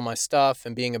reading all my stuff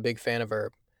and being a big fan of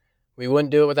Herb. We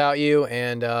wouldn't do it without you.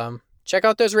 And check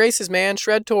out those races, man.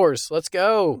 Shred Tours. Let's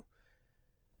go.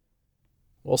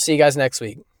 We'll see you guys next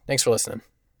week. Thanks for listening.